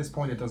think at this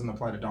point it doesn't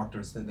apply to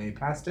doctors. They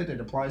passed it.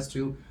 It applies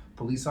to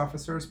police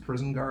officers,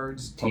 prison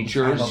guards,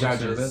 Teachers. judges. Public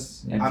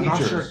service. And I'm teachers.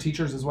 not sure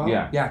teachers as well.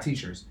 Yeah. Yeah,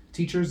 teachers,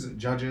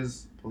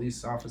 judges,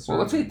 police officers. Well,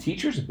 let's say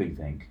teachers a big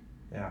thing.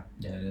 Yeah,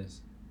 it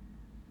is.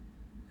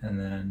 And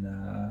then.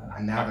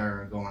 And now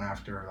they're going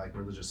after like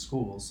religious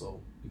schools, so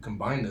you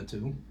combine the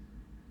two.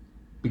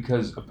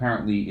 Because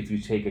apparently, if you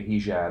take a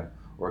hijab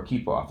or a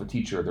kippah off a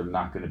teacher, they're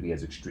not going to be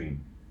as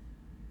extreme.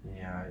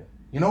 Yeah.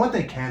 You know what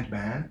they can't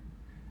ban?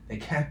 They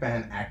can't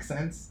ban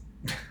accents.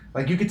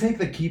 Like you could take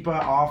the kippah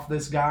off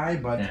this guy,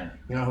 but Yeah.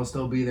 you know he'll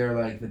still be there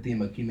like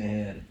Fatima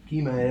Kimeher,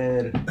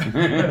 Kimeher,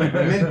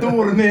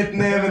 Mentur mit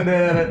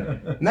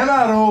never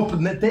never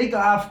open, take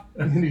off.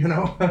 You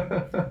know.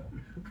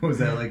 Was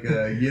that like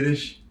a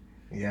Yiddish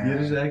Yeah.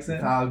 Yiddish accent?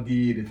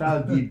 It's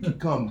all good.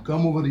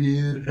 Come over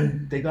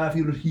here. Take off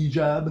your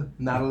hijab.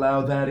 Not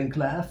allowed that in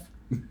class.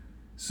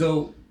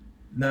 So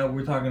now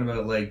we're talking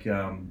about like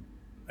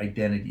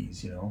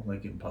identities, you know,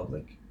 like in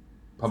public.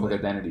 Public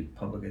It's like identity.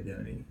 Public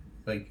identity.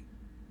 Like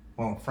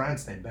Well, in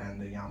France they banned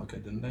the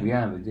yarmulke, didn't they?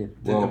 Yeah, they did.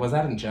 Was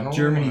that in general?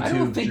 Germany I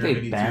don't think Germany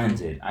they banned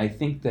too. it. I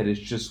think that it's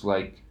just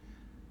like,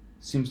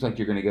 seems like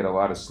you're going to get a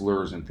lot of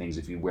slurs and things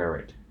if you wear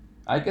it.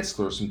 I get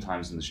slurs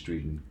sometimes in the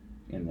street in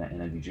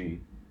NDG.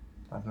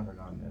 I've never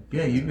gotten it.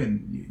 Yeah, you've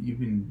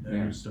been I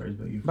Yeah. heard stories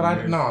about you. for But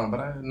years.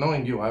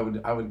 knowing you, I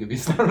would give you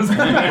stars.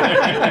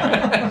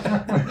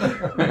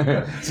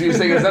 So you're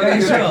saying it's nothing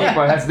to do with the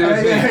kippah, it has to do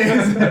with me.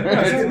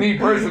 It's me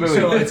personally.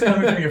 So it's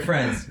coming from your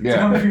friends. It's Yeah.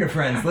 coming from your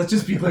friends. Let's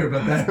just be clear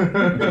about that.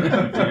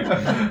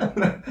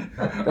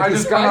 I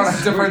just put on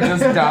a different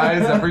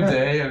disguise every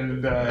day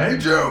and hey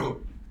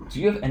Joe. Do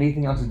you have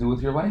anything else to do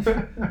with your life? All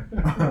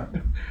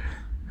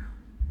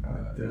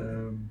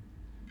right.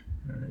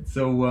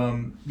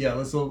 So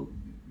yeah,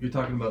 you're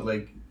talking about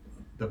like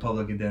the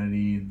public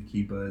identity and the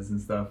kippahs and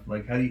stuff.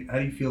 Like, how do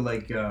you feel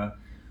like?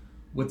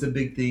 What's a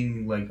big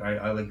thing? Like,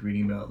 I like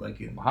reading about like.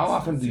 How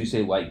often do you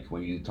say like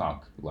when you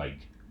talk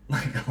like?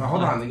 Like, Well,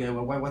 hold on. Again,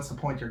 what's the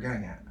point you're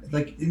getting at?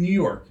 Like in New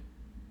York.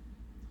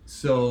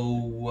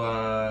 So.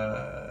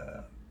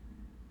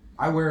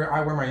 I wear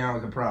my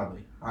yarmulke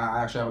proudly. I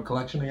actually have a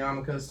collection of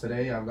yarmulkes.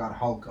 Today I've got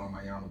Hulk on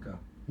my yarmulke.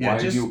 Yeah,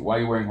 Why are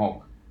you wearing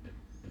Hulk?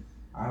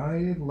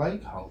 I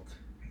like Hulk.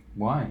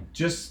 Why?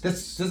 just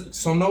This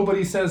so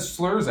nobody says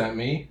slurs at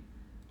me.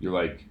 You're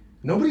like,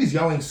 Nobody's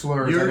yelling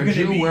slurs you're at a gonna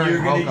Jew be wearing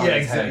you're Hulk gonna on yeah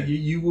his head. exactly.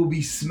 You will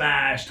be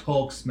smashed,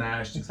 Hulk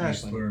smashed. If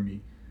Exactly. you slur me.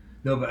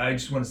 No, but I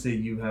just want to say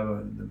you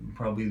have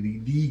probably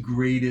the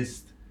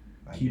greatest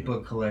Thank you.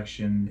 kippah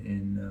collection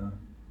in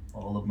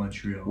all of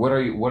Montreal.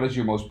 what is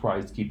your most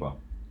prized kippah?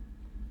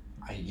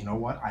 You know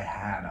what? I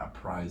had a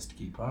prized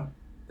kippah.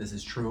 This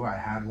is true. I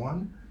had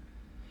one.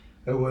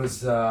 It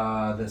was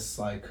this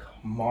like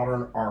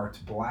modern art,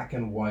 black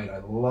and white. I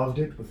loved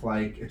it with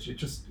like it's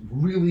just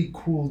really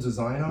cool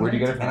design on Where'd it.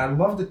 you get it from? And I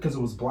loved it because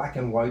it was black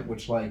and white,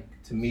 which like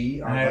to me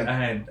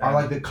are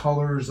like the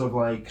colors of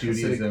like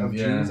Judaism, Hasidic,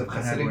 yeah. Jews, of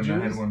Hasidic I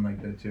had Jews. one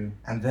like that too.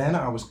 And then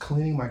I was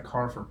cleaning my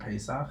car for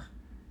Pesach,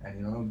 and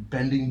you know,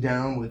 bending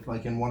down with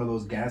like in one of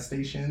those gas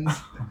stations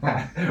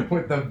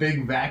with the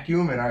big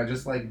vacuum, and I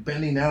just like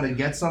bending down to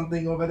get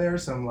something over there,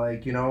 some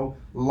like, you know,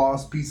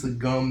 lost piece of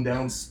gum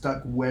down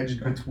stuck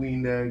wedged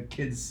between the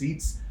kids'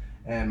 seats,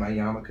 and my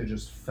yarmulke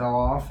just fell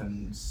off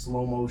in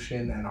slow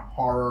motion and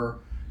horror.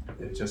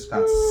 It just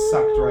got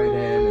sucked right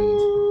in,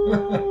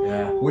 and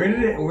yeah. Where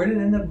did it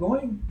end up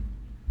going?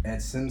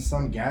 It's in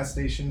some gas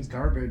station's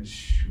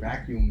garbage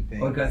vacuum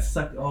thing. Oh, it got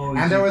sucked. Oh,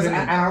 And there was, you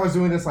and I was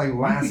doing this like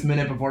last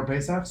minute before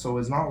Pesach, so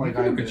it's not like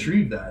could I have could.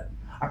 retrieved that.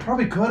 I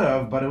probably could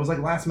have, but it was like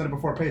last minute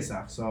before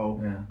Pesach, so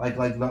Yeah. like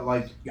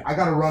I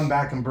got to run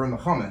back and burn the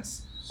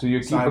chametz. So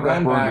your So I keeper got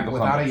ran burned back with the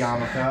without a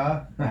hummus.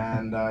 yarmulke,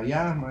 and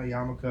my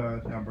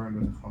yarmulke got burned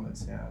with the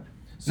hummus. Yeah.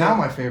 So- Now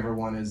my favorite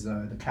one is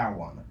the cow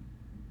one.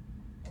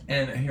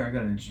 And here, I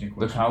got an interesting The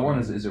question. cow for one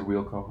you. is it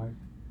real cowhide?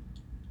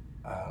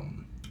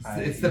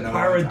 It's the you know what,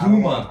 I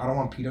Paraduma. don't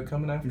want PETA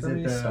coming after Is it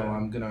me, the- so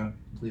I'm gonna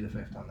plead the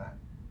fifth on that.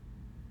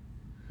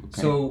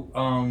 Okay. So,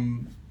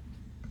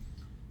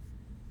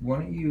 why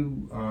don't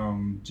you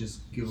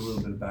just give a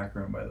little bit of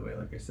background, by the way,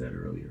 like I said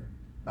earlier,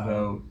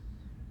 about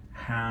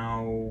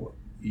how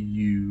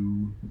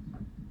you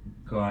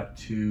got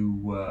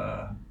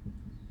to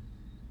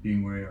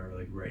being where you are,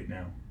 like right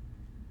now.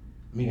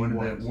 Meaning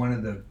One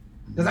of the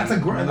 'Cause that's a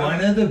great- one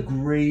of the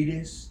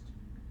greatest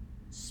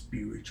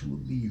spiritual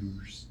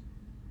leaders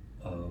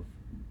of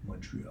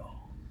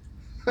Montreal.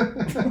 Okay,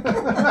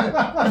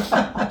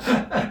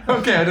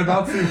 I did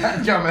not see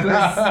that coming.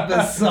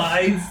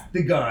 Besides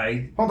the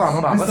guy. Hold on.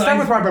 Let's start Besides-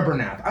 with Robert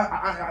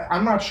Bernath.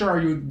 I'm not sure.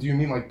 Do you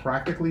mean like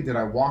practically? Did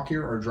I walk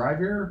here or drive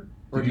here?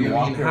 Or Did do you you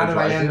walk mean here how or did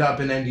I drive end here? up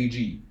in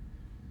NDG?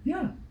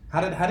 Yeah.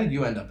 How did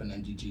you end up in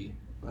NDG?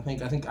 I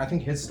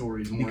think his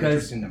story is more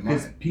Because interesting than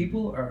mine.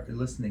 people are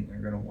listening are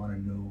gonna want to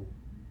know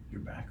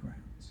your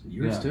backgrounds.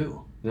 Yours Yeah.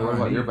 too. Yeah, what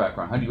about your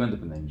background? How do you end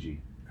up in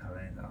NG? How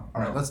I know.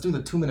 All right, let's do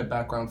the 2-minute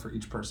background for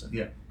each person.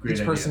 Yeah, great Each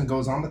idea. person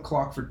goes on the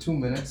clock for 2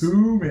 minutes.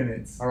 2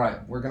 minutes. All right,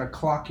 we're gonna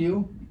clock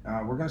you.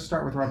 We're gonna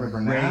start with Robert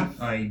Bernath.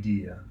 Great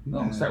idea.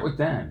 No, start with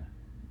Dan.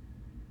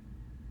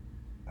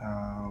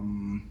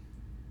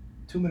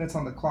 2 minutes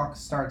on the clock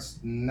starts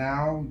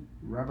now.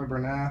 Robert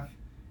Bernath.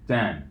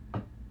 Dan.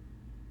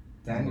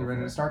 Dan, you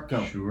ready to start?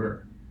 Go.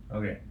 Sure.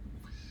 Okay.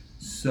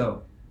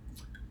 So,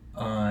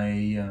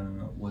 I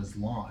was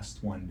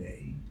lost one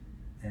day,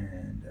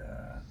 and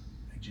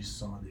I just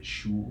saw this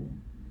shul,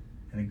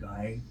 and a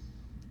guy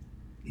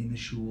in the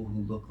shul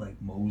who looked like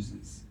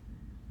Moses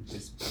with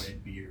this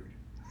red beard,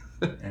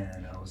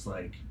 and I was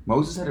like,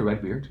 Moses had a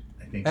red beard?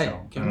 I think Hey,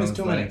 so. give And him I his was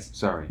 2 like- minutes.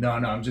 Sorry. No,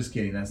 I'm just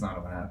kidding. That's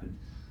not what happened.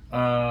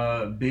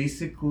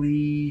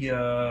 Basically,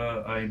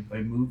 I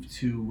moved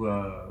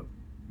to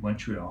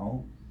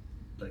Montreal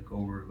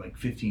over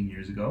 15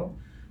 years ago.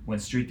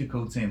 Went straight to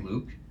Côte Saint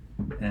Luc,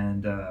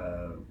 and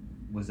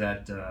was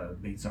at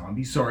Beit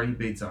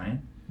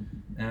Zion,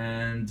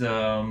 and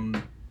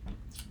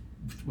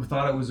we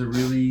thought it was a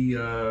really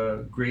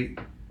great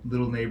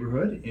little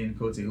neighborhood in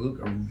Côte Saint Luc.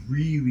 I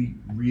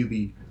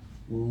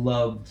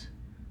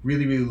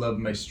really loved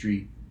my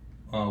street,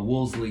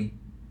 Wolseley.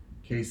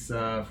 Case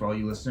for all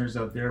you listeners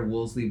out there,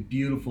 Wolseley,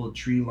 beautiful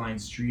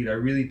tree-lined street. I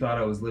really thought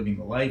I was living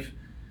the life.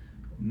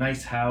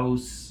 Nice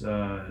house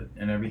and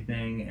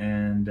everything,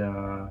 and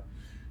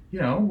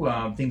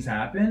things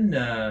happen.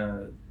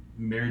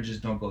 Marriages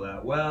don't go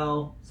that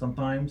well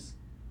sometimes.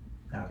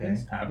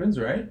 Happens,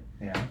 right?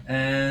 Yeah.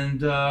 And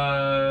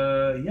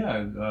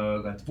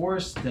got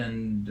divorced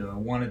and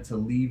wanted to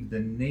leave the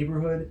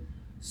neighborhood,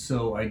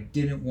 so I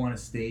didn't want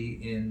to stay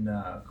in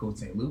Côte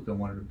Saint Luc. I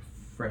wanted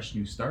a fresh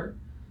new start.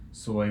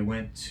 So I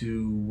went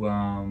to,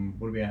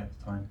 what are we at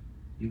the time?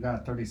 You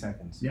got 30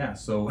 seconds. Yeah,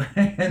 so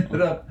I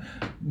ended up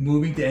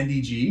moving to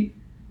NDG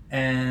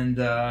and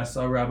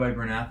saw Rabbi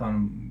Bernath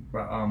on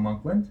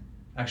Monkland.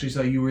 Actually,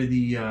 saw you were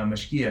the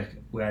mashgiach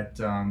at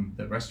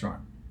the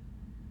restaurant.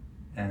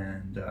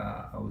 And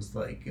I was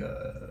like,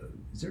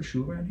 is there a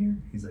shul around here?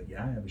 He's like,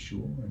 yeah, I have a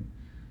shul. And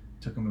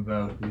took him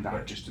about...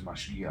 Not just a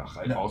mashgiach.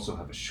 I No. also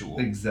have a shul.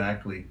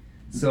 Exactly.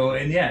 So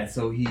he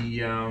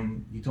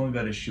told me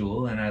about his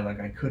shul, and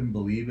I couldn't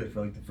believe it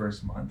for the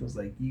first month. I was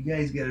like, you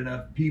guys get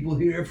enough people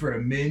here for a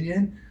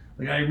minyan?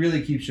 I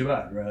really keep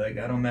Shabbat, right?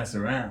 I don't mess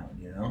around,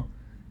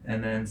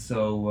 And then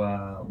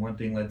so one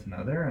thing led to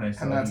another, and I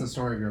saw. And that's the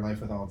story of your life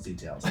with all its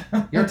details.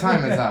 Your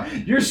time is up.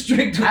 You're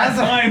strict with As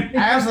the a- time.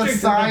 as You're a strict with the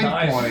side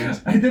time.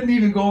 point- I didn't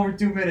even go over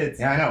 2 minutes.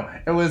 Yeah, I know.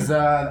 It was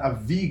a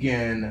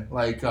vegan,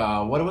 what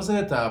was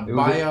it?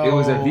 It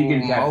was a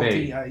vegan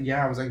cafe.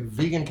 Yeah, it was like a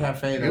vegan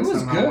cafe that It was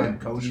somehow good.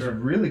 went It was kosher.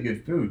 really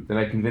good food. That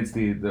I convinced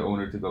the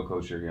owner to go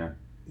kosher, yeah.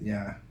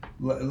 Yeah.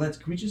 Can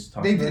we just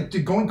talk? They about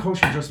did, going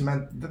kosher just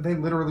meant that they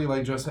literally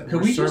just Could were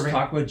we just serving.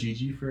 talk about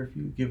Gigi for a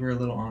few? Give her a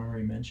little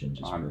honorary mention.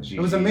 Just On for- Gigi.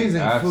 It was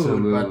amazing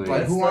Absolutely. food,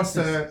 but who wants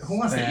to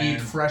Let's eat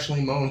expand.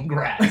 freshly mown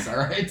grass? All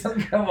right.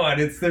 Come on,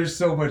 there's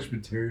so much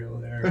material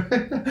there.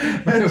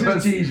 It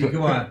was- Gigi,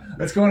 come on.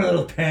 Let's go on a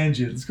little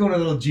tangent. Let's go on a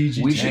little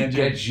Gigi We tangent. should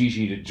get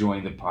Gigi to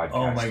join the podcast.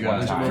 Oh my one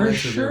God. time. For We'll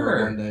interview her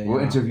sure. one day, We'll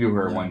yeah. interview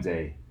her Yeah. one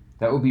day.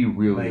 That would be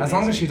really Like- As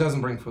long as amazing. she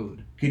doesn't bring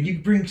food. Could you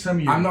bring some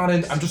of your...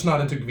 I'm just not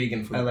into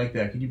vegan food. I like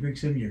that. Could you bring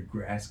some of your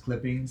grass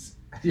clippings?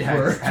 Yeah,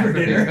 for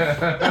exactly. dinner?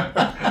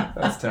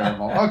 That's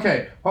terrible.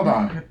 Okay, hold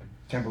on.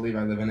 Can't believe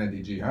I live in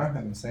NDG, huh? I've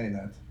been saying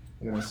that.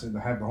 I'm gonna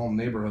have the whole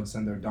neighborhood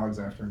send their dogs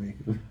after me.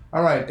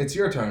 All right, it's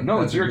your turn.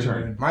 No, it's That's a your good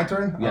turn. one. My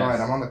turn. Yes. All right,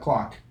 I'm on the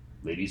clock.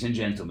 Ladies and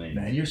gentlemen.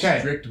 Man, you're Okay.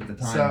 strict with the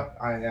time. So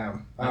I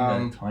am.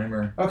 I'm the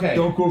timer. Okay.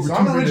 Don't go over So 2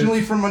 I'm minutes.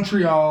 originally from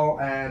Montreal,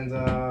 and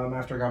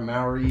after I got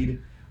married,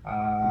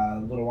 a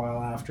little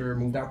while after,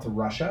 moved out to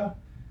Russia.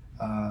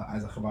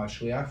 as a Chabad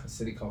Shliach, a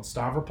city called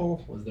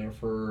Stavropol. Was there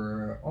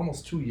for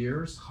almost 2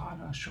 years.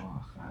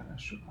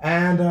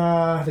 And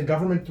the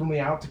government threw me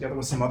out together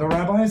with some other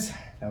rabbis.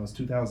 That was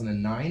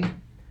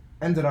 2009.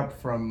 Ended up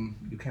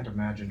you can't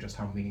imagine just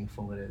how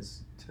meaningful it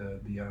is to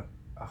be a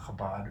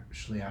Chabad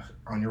Shliach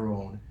on your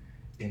own,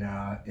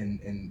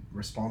 in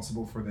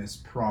responsible for this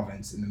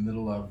province in the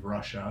middle of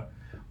Russia,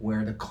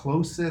 where the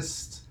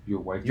closest. Your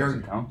wife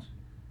doesn't count?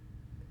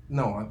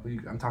 No,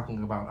 I'm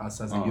talking about us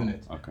as a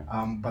unit. Okay.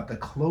 But the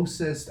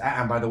closest,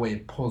 and by the way,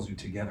 it pulls you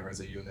together as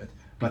a unit.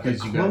 But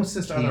Because the you got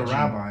closest other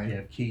rabbi. You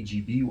have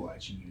KGB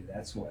watching you.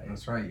 That's why.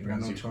 That's right. You got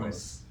Brings no you choice.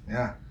 close.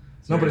 Yeah.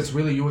 No, but it's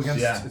really you against.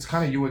 Yeah. It's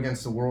kind of you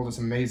against the world. It's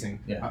amazing.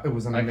 Yeah. It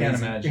was an I can't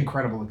amazing, imagine.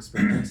 incredible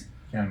experience.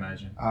 Can't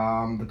imagine.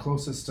 The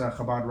closest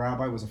Chabad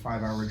rabbi was a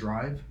 5-hour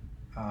drive,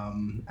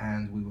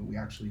 and we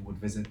actually would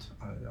visit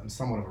on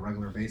somewhat of a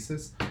regular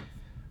basis.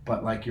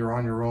 But like you're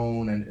on your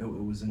own, and it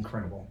was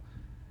incredible.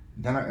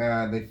 Then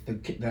the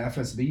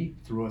FSB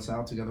threw us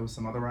out together with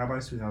some other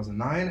rabbis.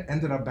 2009,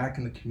 ended up back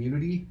in the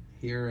community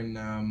here in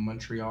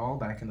Montreal,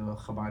 back in the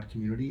Chabad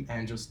community,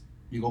 and just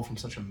you go from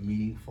such a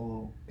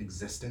meaningful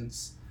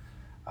existence.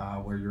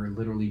 Where you're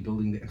literally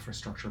building the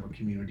infrastructure of a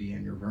community,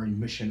 and you're very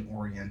mission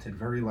oriented,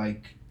 very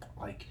like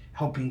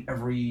helping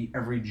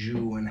every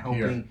Jew and helping.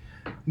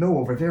 Here. No,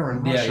 over there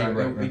in Yeah, Russia,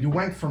 you're right. you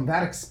went from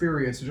that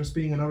experience to just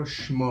being another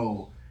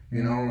schmo.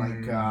 You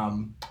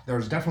know,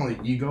 there's definitely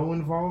ego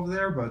involved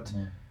there, but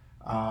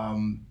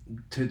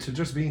to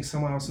just being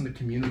someone else in the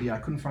community, I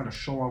couldn't find a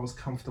show I was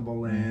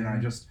comfortable in.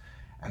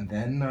 And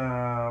then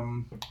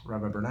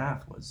Rabbi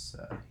Bernath was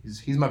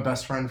he's my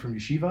best friend from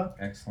yeshiva.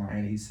 Excellent.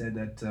 And he said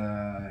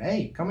that,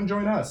 hey, come and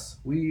join us.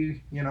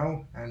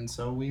 And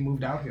so we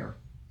moved out here.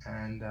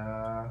 And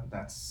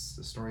that's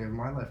the story of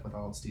my life with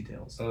all its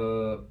details.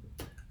 I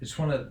just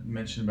want to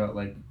mention about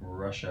like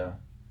Russia.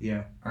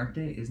 Yeah.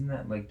 Isn't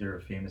that like their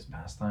famous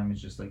pastime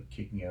is just like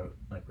kicking out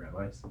like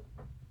rabbis?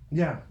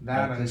 Yeah,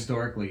 that Like, and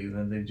historically,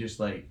 then they just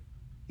like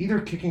either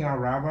kicking out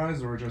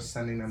rabbis or just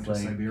sending them to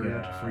like,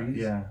 Siberia to freeze.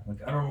 Yeah, like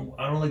I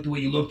don't like the way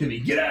you looked at me.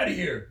 Get out of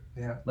here.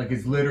 Yeah. Like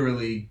it's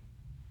literally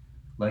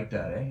like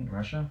that, in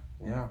Russia.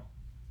 Yeah.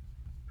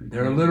 Pretty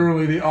They're crazy.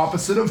 literally the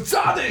opposite of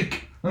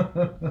tzaddik.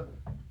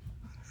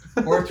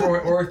 or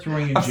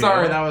throwing in jail. I'm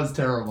sorry, that was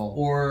terrible.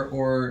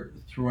 Or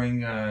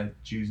throwing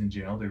Jews in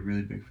jail. They're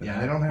really big for that. Yeah,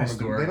 they don't have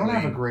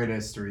a great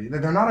history.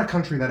 They're not a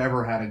country that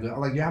ever had a good.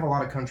 Like you have a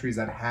lot of countries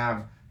that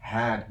have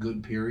had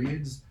good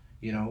periods,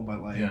 but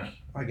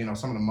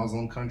some of the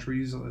Muslim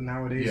countries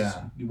nowadays,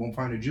 Yeah. you won't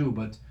find a Jew,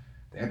 but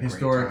they have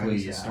Historically, great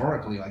times. yeah.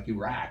 Historically, like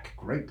Iraq,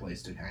 great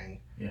place to hang.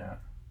 Yeah.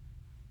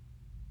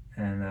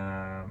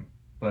 And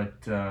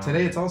but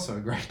Today, it's also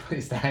a great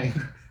place to hang.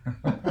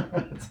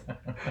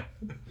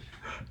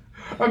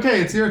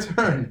 Okay, it's your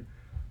turn.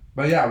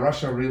 But yeah,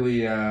 Russia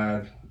really.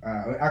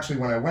 Actually,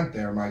 when I went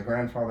there, my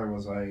grandfather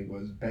was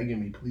begging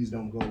me, please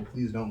don't go.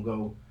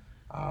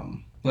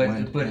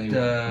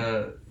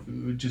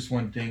 Just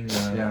one thing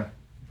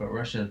about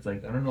Russia. It's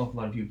like I don't know if a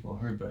lot of people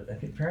heard, but I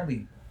think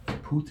apparently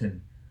Putin,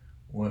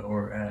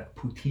 or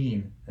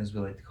Putin as we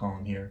like to call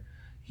him here,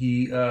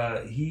 he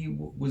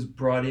was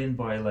brought in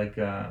by like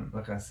a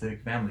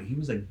Hasidic family. He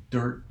was like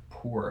dirt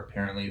poor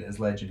apparently, as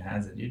legend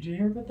has it. Did you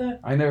hear about that?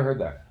 I never heard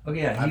that.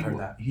 Okay, yeah, I've heard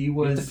that. He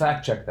You have to was.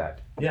 fact check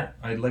that. Yeah,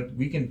 I'm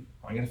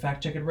gonna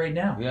fact check it right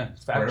now. Yeah,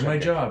 it's Part fact of my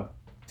check it. job.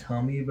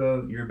 Tell me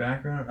about your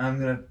background. I'm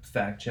gonna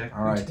fact check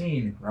All right.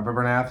 Putin. Rabbi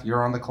Bernath,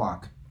 you're on the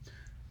clock.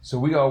 So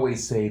we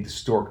always say the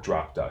stork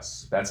dropped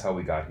us. That's how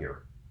we got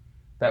here.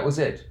 That was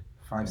it.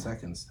 5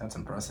 seconds. That's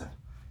impressive.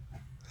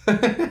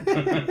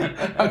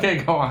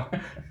 Okay, go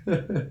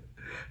on.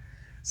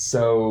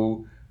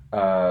 So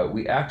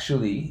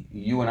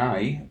you and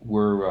I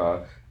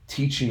were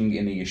teaching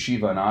in a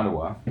yeshiva in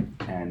Ottawa,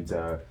 and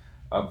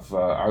of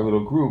our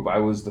little group, I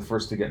was the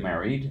first to get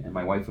married, and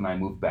my wife and I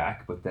moved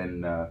back, but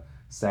then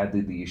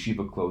sadly the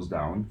yeshiva closed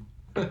down,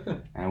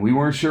 and we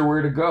weren't sure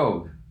where to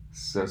go.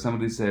 So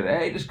somebody said,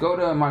 hey, just go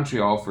to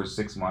Montreal for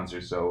 6 months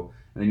or so,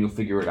 and then you'll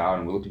figure it out,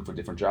 and we're looking for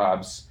different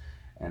jobs.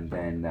 And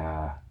then,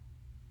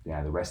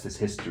 the rest is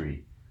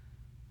history.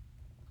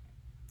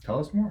 Tell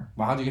us more.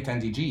 Well, how'd you get to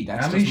NDG?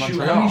 That's How just many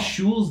Montreal.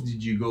 shuls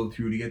did you go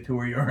through to get to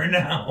where you are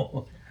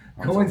now?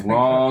 It's a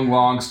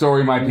long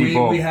story, my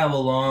people. We have a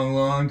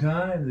long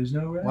time. There's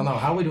no rush. Well, no,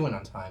 how are we doing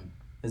on time?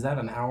 Is that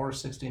an hour,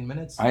 16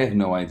 minutes? I have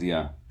no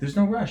idea. There's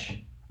no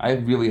rush. I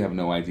really have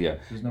no idea.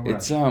 There's no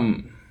rush. It's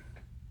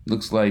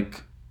looks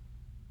like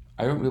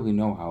I don't really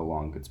know how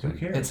long it's Who been.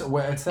 cares?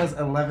 It says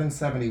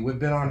 11:70. We've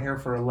been on here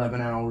for 11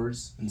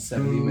 hours and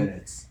 70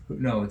 minutes.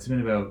 No, it's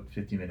been about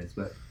 50 minutes,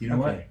 but you know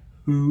Okay. what?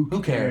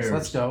 Who cares?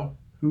 Let's go.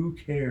 Who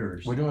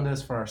cares? We're doing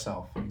this for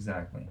ourselves.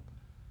 Exactly.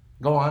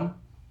 Go on.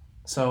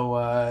 So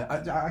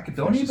I could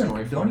Don't finish the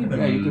story even. for Don't you. even.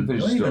 Yeah, you can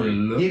finish don't the even story.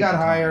 look He got at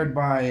me. hired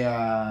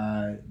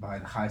by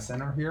the High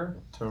Center here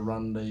to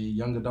run the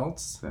young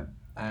adults, Okay.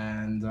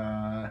 and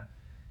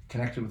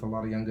connected with a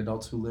lot of young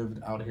adults who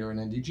lived out here in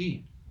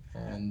NDG,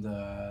 and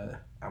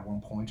at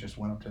one point just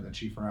went up to the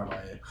chief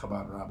rabbi,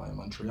 Chabad rabbi in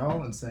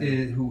Montreal, and said,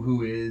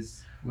 Who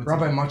is? What's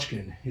Rabbi his-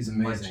 Muchkin. He's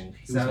amazing.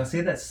 He So was-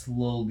 say that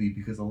slowly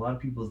because a lot of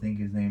people think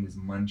his name is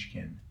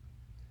Munchkin.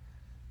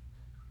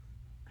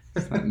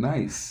 It's not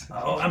nice.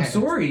 Oh, I'm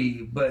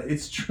sorry, but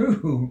it's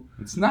true.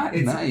 It's not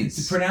It's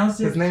nice. pronounced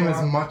his name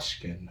is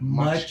Much. Muchkin.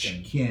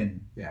 Muchkin.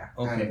 Yeah.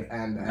 Okay.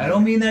 And I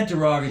don't mean that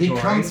derogatory.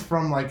 He comes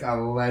from like a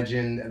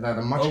legend.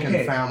 The Muchkin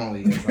Okay.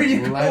 family is There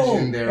you a go.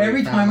 legendary.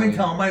 Every time I family.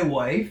 tell my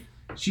wife,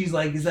 she's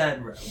like, "Is that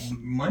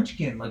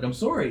Munchkin?" Like, I'm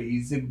sorry,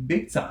 he's a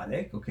big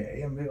tzaddik.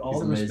 Okay, I mean, all He's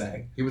the amazing.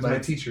 respect. He was But my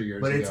it's- teacher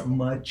years But ago. it's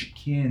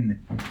Muchkin.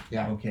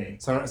 Yeah. Okay.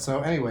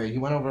 So anyway, he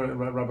went over.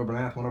 Rabbi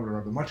Bernath went over to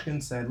Rabbi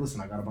Muchkin, said,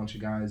 "Listen, I got a bunch of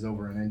guys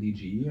over in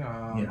NDG.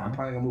 Yeah. I'm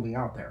planning on moving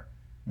out there."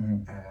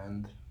 Mhm.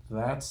 And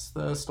that's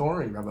the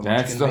story. Rabbi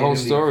That's Muchkin the made whole him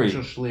story. The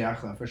official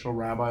shliach, the official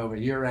rabbi over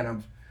here, and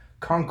of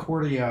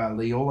Concordia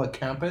Loyola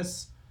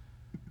campus.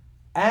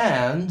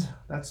 And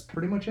that's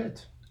pretty much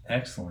it.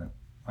 Excellent.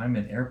 I'm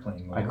in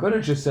airplane mode. I could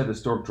have just said the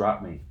stork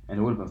dropped me, and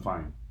it would have been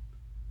fine.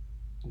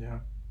 Yeah.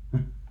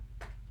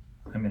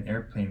 I'm in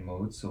airplane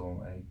mode,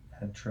 so I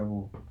had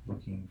trouble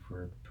looking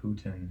for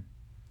Putin.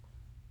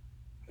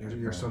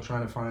 You're still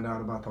trying to find out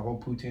about the whole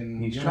Putin.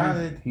 He's You're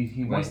trying. not-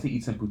 He wants to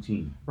eat some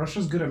poutine.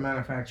 Russia's good at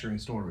manufacturing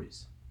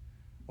stories.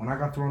 When I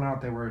got thrown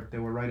out, they were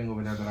writing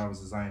over there that I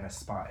was a Zionist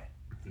spy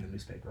in the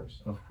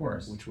newspapers, Of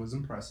course. which was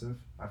impressive.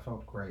 I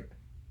felt great.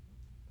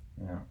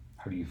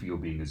 How do you feel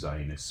being a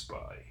Zionist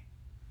spy?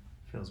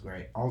 Feels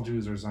great. All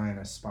Jews are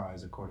Zionist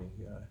spies, according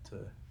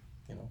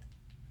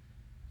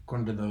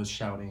according to those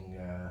shouting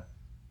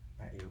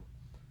at you.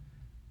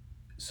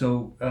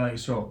 So,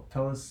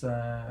 tell us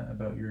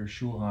about your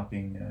shul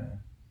hopping.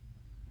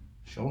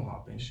 Show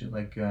hopping.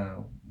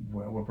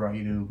 What brought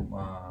you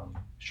to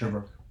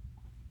Sherbrooke?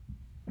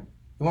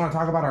 You want to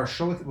talk about our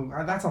show?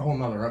 That's a whole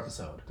nother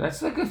episode.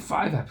 That's like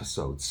 5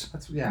 episodes.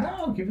 That's yeah,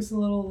 No, give us a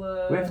little.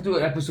 We have to do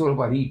an episode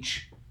about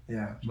each.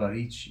 yeah. About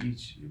each.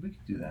 We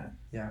could do that.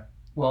 Yeah.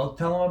 Well,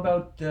 tell them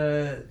about.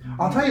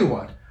 I'll tell you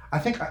what. I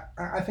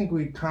think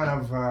we kind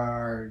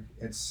of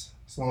it's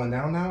slowing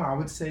down now. I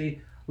would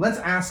say let's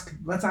ask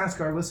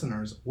our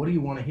listeners. What do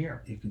you want to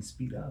hear? You can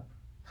speed up.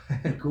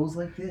 It goes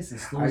like this. It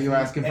slows Are you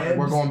down. asking for?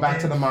 We're going back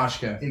to the ebbs.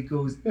 mashka. It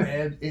goes.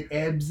 It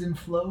ebbs and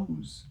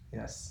flows.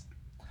 Yes,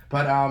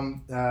 but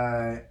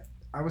I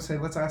would say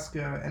let's ask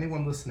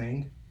anyone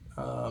listening,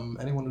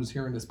 anyone who's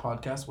hearing this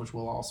podcast, which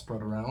will all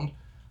spread around.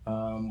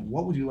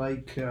 What would you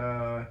like?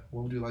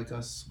 What would you like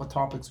us? What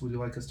topics would you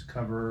like us to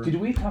cover? Did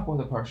we talk about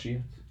the parsha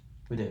yet?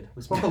 We did.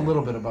 We spoke a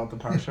little bit about the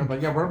parsha, but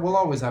yeah, we'll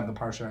always have the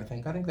parsha.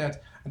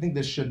 I think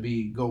this should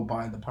go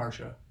by the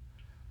parsha.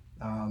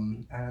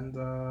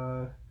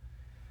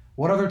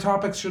 What other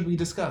topics should we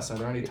discuss? Are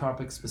there any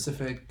topics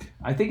specific?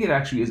 I think it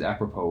actually is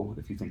apropos,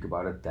 if you think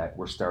about it, that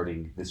we're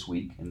starting this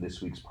week in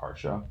this week's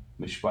parsha,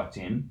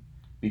 Mishpatim,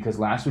 because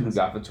last week we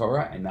got the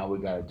Torah, and now we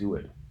got to do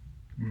it.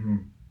 Mm-hmm.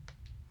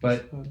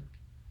 But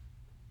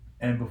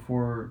and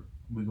before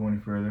we go any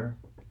further,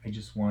 I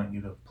just want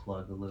you to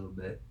plug a little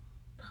bit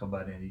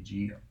Chabad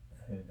NDG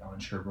on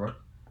Sherbrooke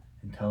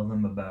and tell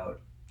them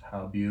about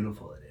how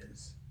beautiful it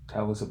is.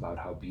 Tell us about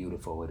how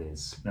beautiful it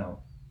is. No,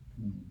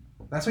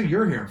 That's what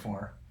you're here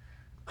for.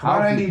 How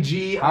Chabad be-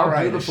 NDG. how All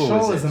right, the beautiful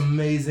show is is it?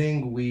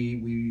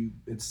 amazing.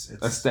 It's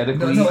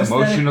Aesthetically, No,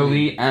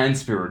 emotionally, and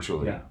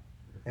spiritually. Yeah.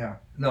 Yeah.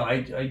 No,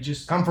 I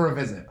just Come for a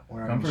visit.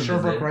 We're Come in for a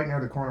Sherbrooke, visit. right near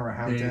the corner of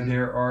Hampton.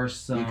 there are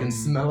some You can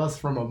smell us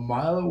from a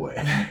mile away.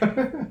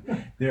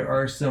 there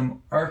are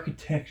some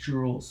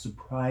architectural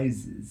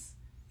surprises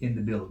in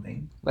the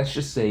building. Let's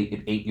just say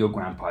it ain't your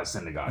grandpa's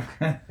synagogue.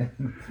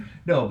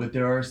 No, but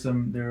there are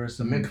some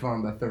Some mikvah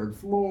on the third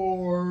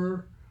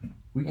floor.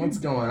 we can, What's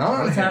going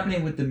on? What's here?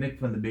 happening with the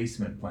mikvah in the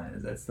basement plan?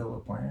 Is that still a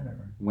plan, or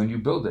When you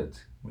build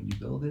it, when you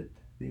build it,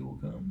 they will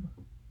come?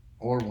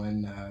 Or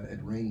when it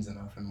rains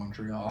enough in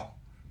Montreal.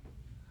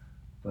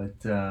 But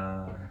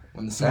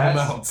When the snow That's-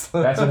 melts.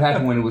 that's what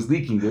happened when it was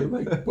leaking. They're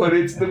like, but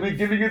it's the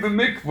beginning of the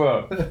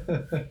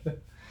mikvah.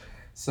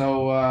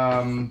 So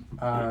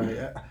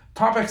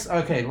topics.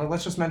 Okay,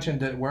 let's just mention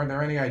that. Were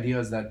there any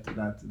ideas that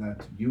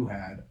you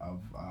had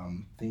of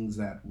things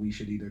that we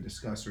should either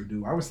discuss or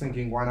do? I was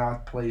thinking, why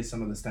not play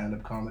some of the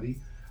stand-up comedy?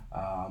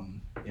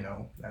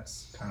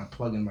 That's kind of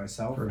plugging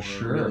myself. For or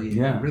sure. Really,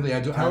 Yeah. Really, I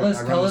do. Tell I us-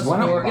 run tell this us Why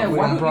thing don't, more about yeah,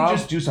 why don't improv. we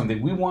just do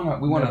something? We want a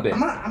No, bit.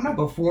 I'm not.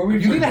 before we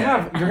You're forget,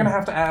 gonna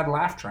have to add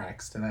laugh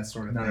tracks to that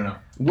sort of no, thing.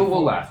 no.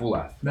 We'll laugh. We'll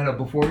laugh. No,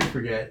 before we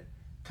forget,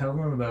 tell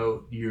them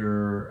about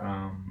your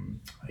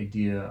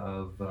idea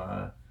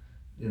of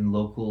in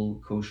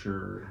local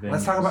kosher venues.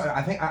 Let's talk about.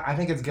 I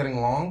think it's getting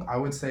long. I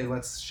would say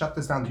let's shut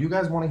this down. Do you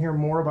guys want to hear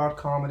more about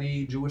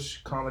comedy,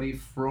 Jewish comedy,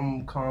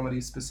 from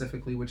comedy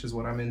specifically, which is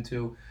what I'm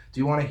into? Do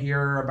you want to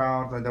hear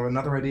about? Like,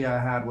 another idea I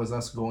had was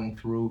us going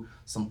through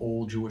some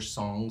old Jewish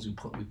songs. We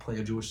play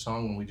a Jewish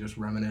song and we just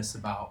reminisce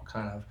about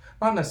kind of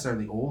not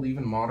necessarily old,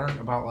 even modern,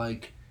 about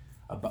like.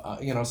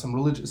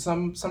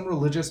 Some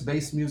religious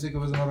based music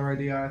was another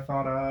idea I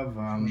thought of.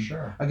 For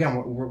sure.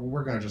 Again,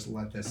 we're gonna just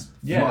let this.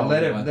 Yeah, flow,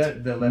 let it.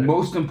 but- Let it.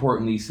 Most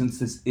importantly, since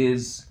this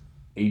is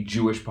a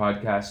Jewish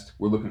podcast,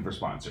 we're looking for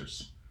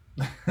sponsors.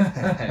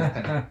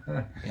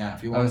 Yeah,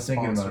 if you want I was to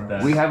thinking sponsor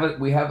about us. that.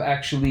 We have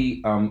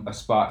actually a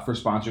spot for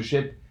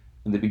sponsorship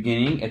in the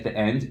beginning, at the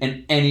end,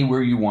 and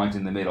anywhere you want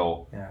in the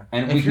middle. Yeah.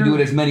 And If we can do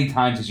you're- it as many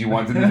times as you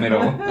want in the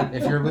middle.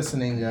 If you're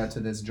listening to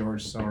this,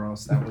 George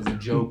Soros, that was a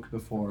joke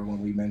before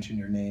when we mentioned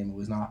your name. It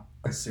was not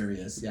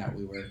serious. Yeah,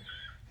 we were.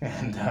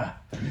 And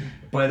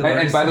By the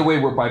way, And by the way,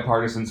 we're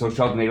bipartisan, so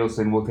Sheldon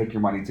Adelson will take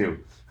your money too.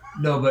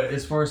 no, but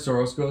as far as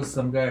Soros goes,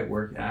 some guy at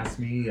work asked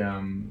me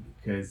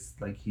because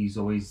like he's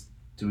always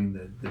doing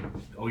the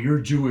oh, you're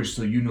Jewish,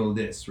 so you know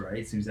this,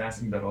 right? So he was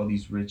asking about all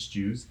these rich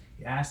Jews.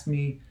 He asked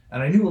me,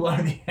 and I knew a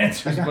lot of the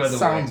answers. that By the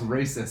sounds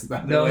way, racist.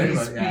 By the no, way, he's,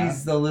 but yeah.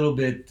 he's a little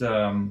bit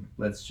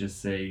let's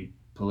just say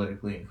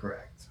politically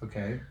incorrect.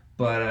 Okay.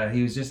 But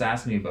he was just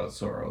asking me about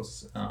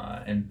Soros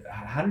and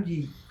how did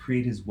he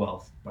create his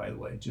wealth? By the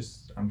way, I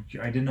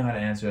didn't know how to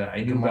answer that.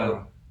 I knew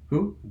about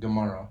who?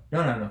 Gemara.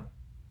 No.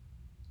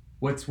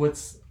 What's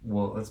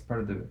well? That's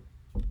part of the.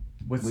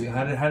 We-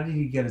 How did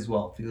he get his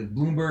wealth? Like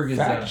Bloomberg is.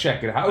 Fact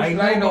check it. How I should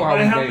know, I know how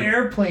but I have he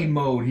airplane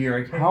mode here.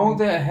 I can't How even-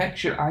 the heck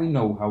should I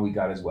know how he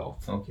got his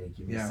wealth? Okay,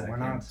 give me a Yeah, second. we're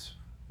not.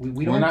 We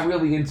We're don't. not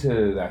really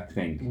into that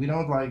thing. We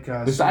don't like.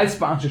 Besides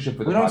sponsorship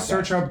for the we don't podcast.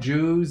 search up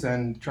Jews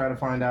and try to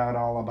find out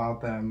all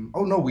about them.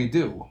 Oh no, we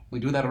do. We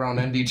do that around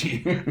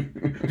NDG.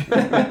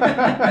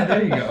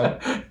 There you go.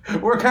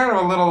 We're kind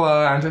of a little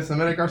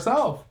anti-Semitic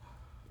ourselves.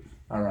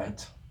 All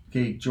right.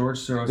 Okay, George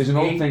Soros. There's an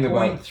old thing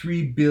about-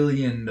 $8.3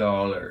 billion.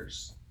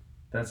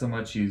 That's how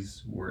much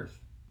he's worth.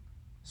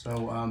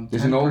 So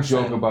There's an old 10%.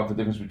 joke about the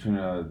difference between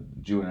a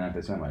Jew and an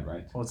anti-Semite,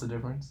 right? What's the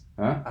difference?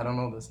 Huh? I don't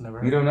know this. Never.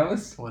 Heard You don't know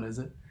this? What is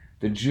it?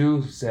 The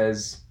Jew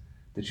says,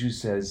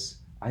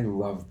 I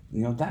love,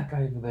 that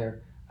guy over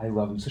there. I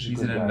love him. Such a He's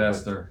good an guy.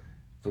 investor.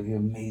 But he's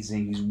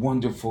amazing. He's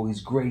wonderful. He's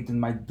great.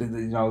 And I don't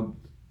know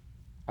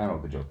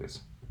what the joke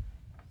is.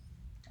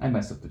 I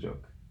messed up the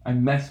joke.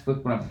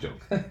 Flipping up the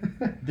joke.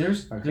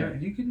 Okay.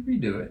 You can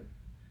redo it.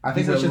 I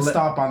think He's we a should le-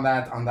 stop on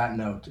that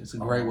note. It's a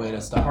great way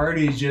to stop.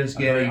 Party's just A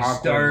very getting awkward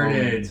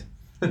started.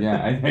 moment.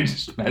 Yeah, I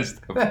just messed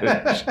up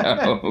the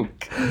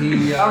joke.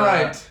 He, All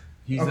right.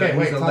 He's Okay, a,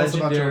 wait, he's a tell us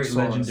about legendary, George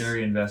Soros.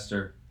 legendary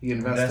investor. He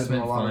invested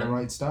Investment in a lot of the fund.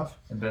 right stuff.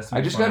 Investment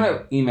I just fund.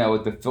 got an email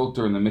with the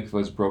filter in the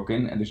mikvah is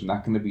broken, and there's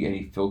not going to be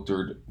any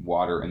filtered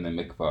water in the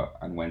mikvah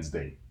on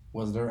Wednesday.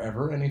 Was there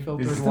ever any Is it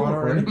filtered still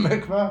water in the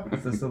recording? mikvah?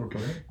 Is this still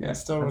recording? Yeah, It's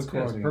still That's good.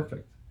 recording. That's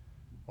perfect.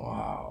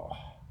 Wow,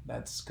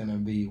 that's gonna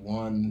be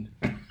one.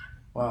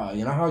 Wow,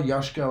 you know how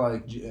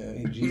Yashka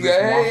Jesus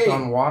Hey!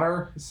 walked on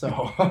water? So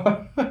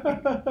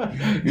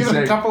give it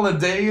said- a couple of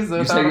days You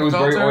without said a it was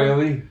filter. very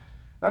oily?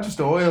 Not just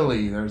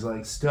oily. There's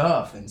like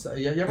stuff and so,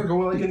 you ever go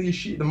like in the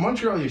yeshiva? The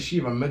Montreal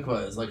Yeshiva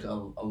Mikvah is like a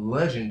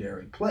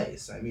legendary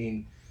place. I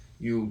mean,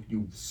 you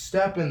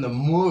step in the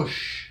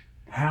mush.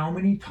 How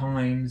many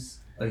times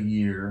a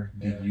year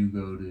did Yeah. you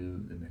go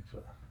to the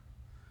mikvah?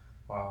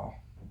 Wow.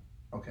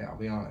 Okay, I'll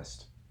be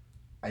honest.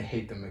 I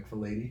hate the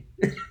mikvah lady.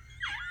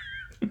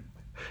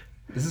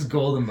 This is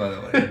golden, by the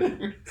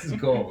way. This is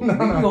gold. No, we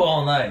can no. go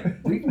all night.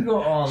 We can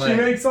go all She night.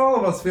 makes all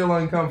of us feel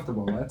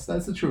uncomfortable. That's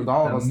the truth.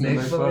 All of us in the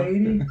mikvah mikvah.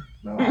 lady?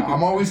 No,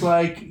 I'm always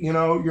like,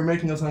 you're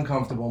making us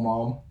uncomfortable,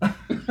 Mom.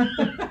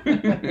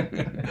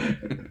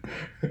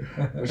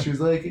 But she's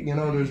like,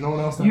 there's no one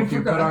else to You help you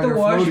put forgot on the your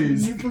wash.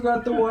 floaties. You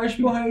forgot the wash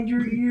behind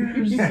your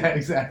ears. Yeah,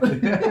 exactly.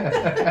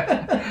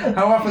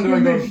 How often do you I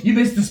go? You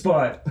missed the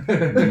spot.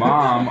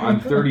 Mom, I'm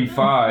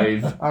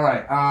 35. All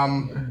right.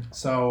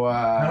 So.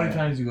 How many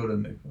times do you go to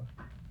the mikvah?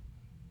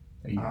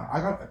 A year?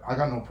 I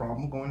got no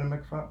problem going to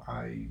mikvah.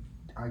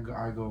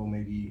 I go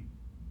maybe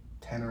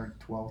 10 or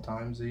 12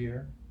 times a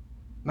year.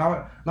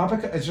 Not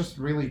because it's just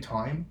really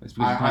time. It's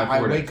because you can't I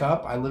afford it. wake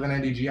up. I live in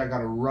NDG. I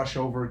gotta rush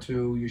over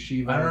to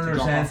yeshiva. I don't to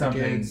drop understand off the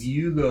something. kids.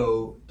 You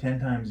go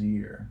 10 times a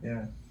year,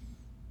 Yeah.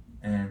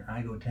 and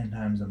I go 10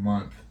 times a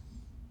month.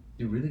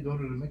 You really go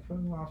to the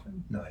mikvah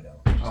often? No, I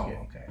don't. Just Oh, kidding.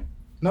 okay.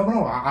 No.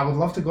 I would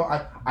love to go.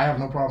 I have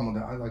no problem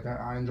with that.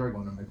 I enjoy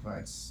going to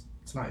mikvah. It's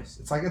nice.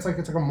 It's like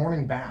a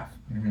morning bath.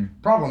 Mhm.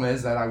 Problem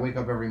is that I wake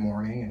up every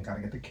morning and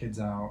gotta get the kids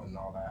out and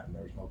all that, and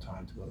there's no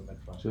time to go to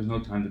mikvah. So there's no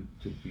time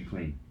to be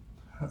clean.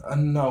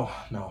 No,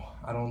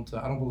 I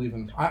don't believe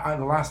in.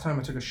 The last time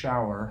I took a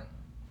shower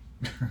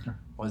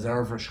was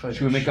Erev Rosh Chodesh.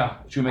 Should we make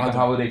a Other-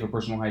 holiday for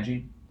personal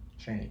hygiene?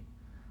 Shani.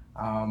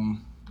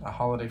 A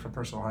holiday for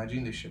personal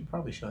hygiene. They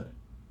probably should.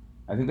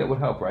 I think that would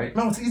help, right?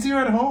 No, it's easier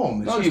at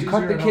home. It's No, just you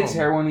cut easier the at kid's home.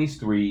 hair when he's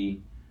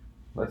 3.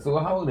 Let's do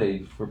a holiday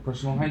for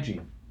personal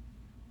hygiene.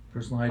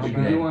 Personal We hygiene.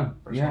 can Okay. do one.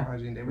 Personal Yeah.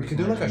 hygiene day. We Personal could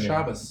do like a hygiene day.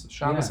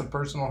 Shabbos Yeah. of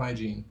personal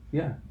hygiene.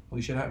 Yeah. We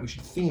should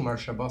theme our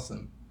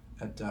Shabbosim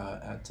at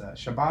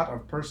Shabbat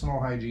of personal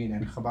hygiene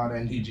at Chabad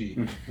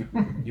NDG.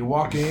 You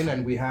walk in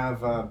and we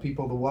have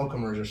people, the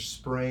welcomers are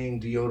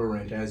spraying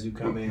deodorant as you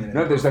come in. And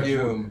No, there's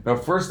perfume.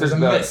 first There's there's a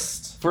the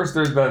mist. first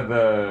there's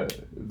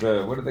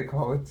the what do they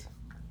call it?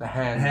 The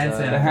hand. Hand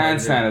The hand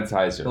Sanitizer.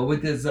 sanitizer. But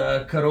with this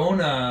Huh?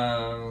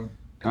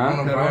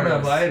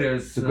 coronavirus,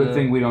 It's a good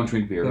thing we don't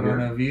drink beer here.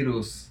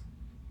 coronavirus.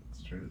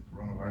 It's true.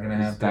 We're gonna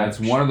have to That's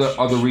one of the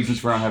other reasons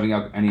for not having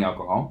any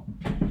alcohol.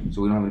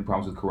 So we don't have any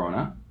problems with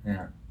Corona.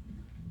 Yeah.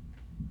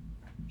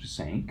 Just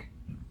saying.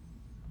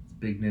 It's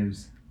big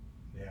news.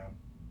 Yeah.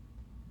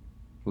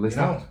 Well, they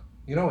stopped.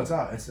 It's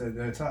us.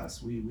 It's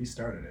us. We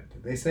started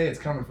it. They say it's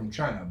coming from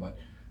China, but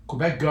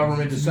Quebec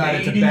government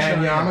decided to Made in ban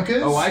China.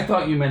 yarmulkes. Oh, I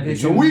thought you meant the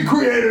So we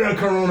created a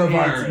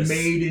coronavirus. It's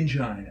made in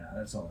China.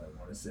 That's all I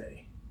want to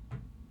say.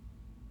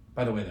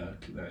 By the way,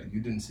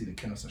 you didn't see the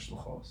Kinosa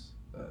Shluchos,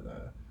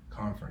 the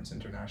conference,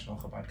 International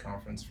Chabad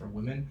Conference for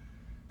Women.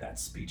 That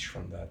speech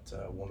from that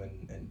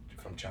woman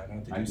from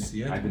China. Did you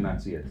see it? I did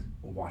not see it.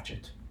 Watch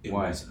it. It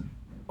Why? was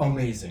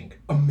amazing.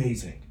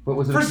 Amazing. But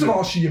was it First of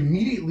all, she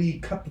immediately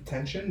cut the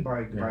tension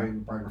by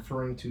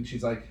referring to,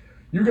 she's like,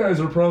 you guys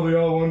are probably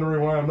all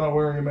wondering why I'm not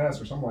wearing a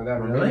mask or something like that.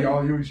 Or Really? maybe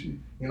all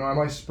am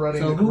I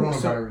spreading the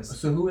coronavirus?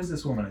 So who is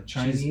this woman? A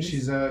Chinese?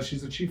 She's a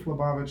chief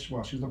Lubavitch.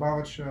 Well, she's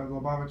Lubavitch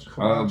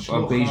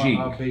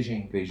Beijing.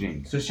 Beijing.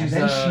 Beijing. So she's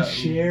And then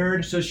she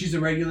shared. So she's a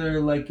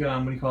regular what do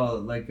you call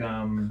it?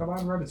 Chabad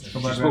Rebbetzin. She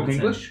Chabad spoke Rebbetzin.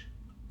 English?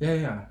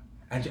 Yeah.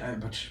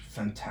 But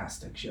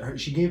fantastic.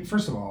 She gave,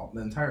 first of all,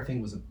 the entire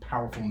thing was a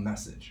powerful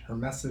message. Her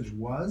message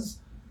was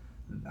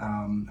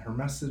that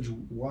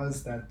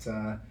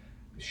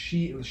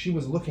she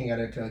was looking at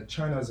it.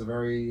 China is a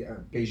very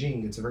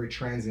Beijing. It's a very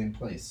transient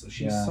place. So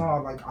she saw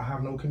like, I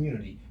have no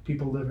community.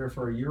 People live here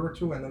for a year or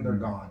two and then they're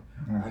gone.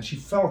 And she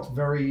felt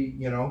very,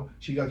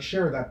 she like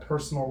shared that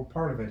personal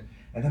part of it,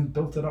 and then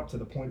built it up to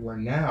the point where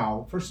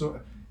now, first of all,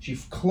 she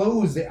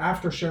closed it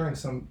after sharing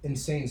some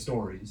insane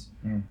stories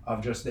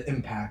of just the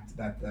impact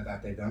that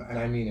they've done. And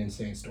I mean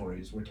insane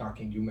stories. We're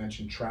talking, you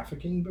mentioned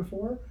trafficking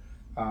before.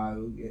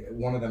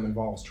 One of them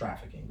involves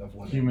trafficking of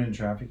women. Human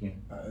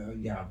trafficking.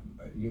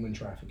 Human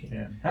trafficking.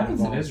 Yeah. Happens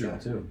in Involves Israel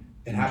that. too.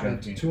 It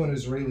happened to an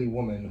Israeli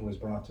woman who was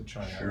brought to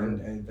China. Sure.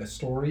 And the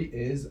story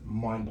is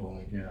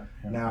mind-blowing. Yeah.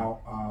 Now,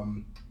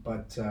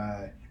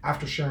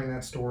 after sharing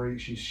that story,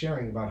 she's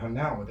sharing about how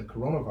now with the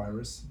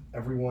coronavirus,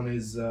 everyone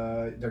is,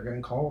 they're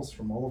getting calls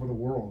from all over the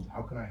world.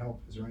 How can I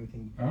help? Is there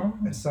anything? Oh.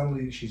 And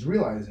suddenly she's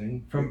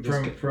realizing From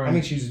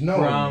she's known.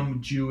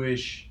 From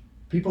Jewish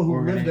People who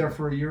live there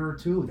for a year or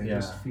two, they Yeah.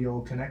 just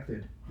feel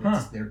connected. Huh.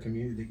 It's their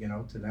community,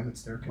 to them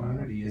it's their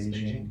community is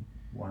Beijing.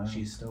 Wow.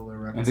 She's still their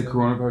And the representative.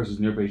 coronavirus is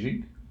near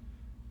Beijing?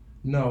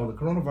 No, the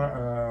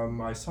coronavirus,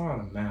 I saw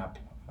on a map.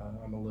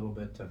 I'm a little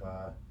bit of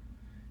a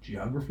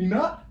geography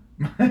nut.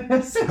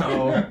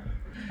 So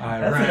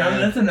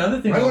that's another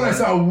thing. Right when I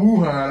saw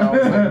Wuhan, I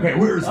was like, okay,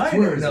 where is this?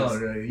 Where is No,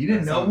 this? you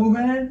didn't know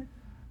Wuhan?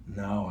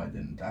 No, I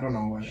didn't. I don't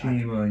know why.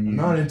 Shame on I'm you.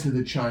 not into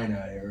the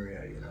China area,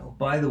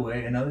 By the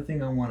way, another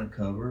thing I want to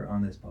cover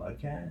on this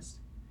podcast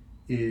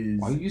is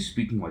Why are you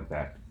speaking like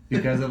that?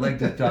 because I like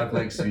to talk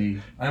like Svi.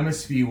 I'm a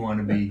Svi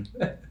wannabe.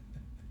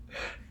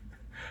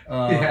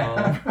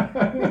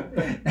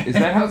 Is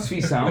that how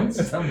Svi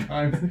sounds?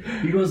 Sometimes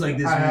he goes like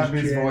this. I in have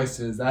his his chair.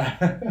 voices.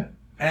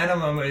 And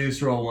I'm a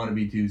Yisrael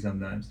wannabe too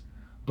sometimes.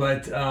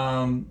 But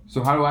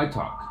So how do I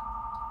talk?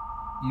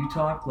 you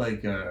talk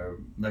like a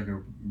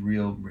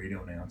real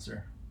radio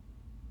announcer.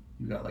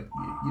 You got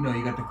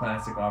you got the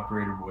classic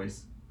operator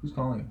voice. Who's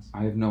calling us?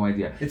 I have no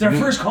idea. It's our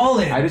first call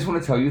in. I just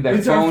want to tell you that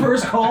It's phone. our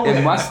first call It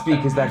in. must be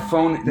because that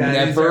phone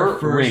That is never our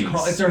first rings.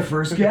 call. It's our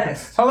first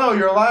guest. Hello,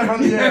 you're live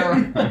on the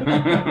air.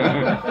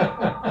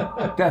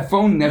 That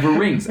phone never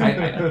rings.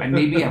 I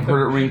maybe I've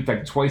heard it ring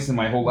like twice in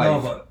my whole life. No,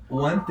 but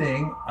one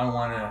thing I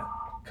want to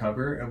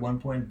cover at one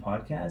point in the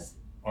podcast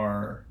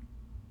are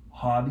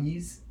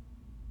hobbies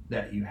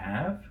that you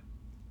have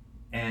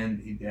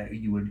and that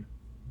you would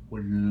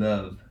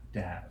love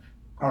to have.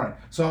 All right,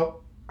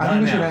 so I Not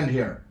think we should now. end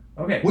here.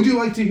 Okay. Would you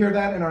like to hear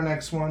that in our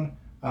next one?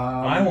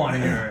 I want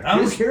to hear it. I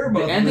don't care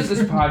about The end of this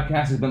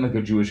podcast has been like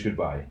a Jewish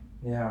goodbye.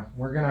 Yeah,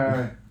 we're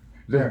gonna.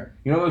 There.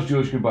 You know those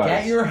Jewish goodbyes?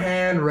 Get your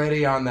hand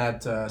ready on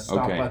that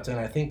stop Okay. button.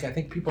 I think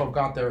people have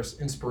got their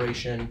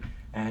inspiration.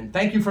 And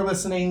thank you for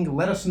listening.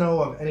 Let us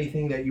know of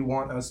anything that you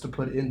want us to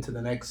put into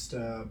the next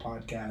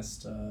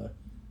podcast.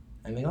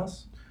 Anything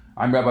else?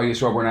 I'm Rabbi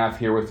Yisrael Bernath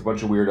here with a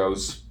bunch of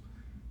weirdos.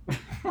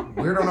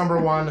 Weirdo number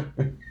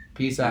 1.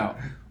 Peace out.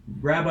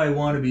 Rabbi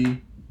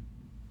wannabe.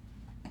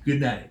 Good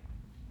night.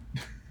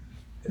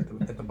 Hit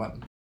the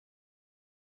button.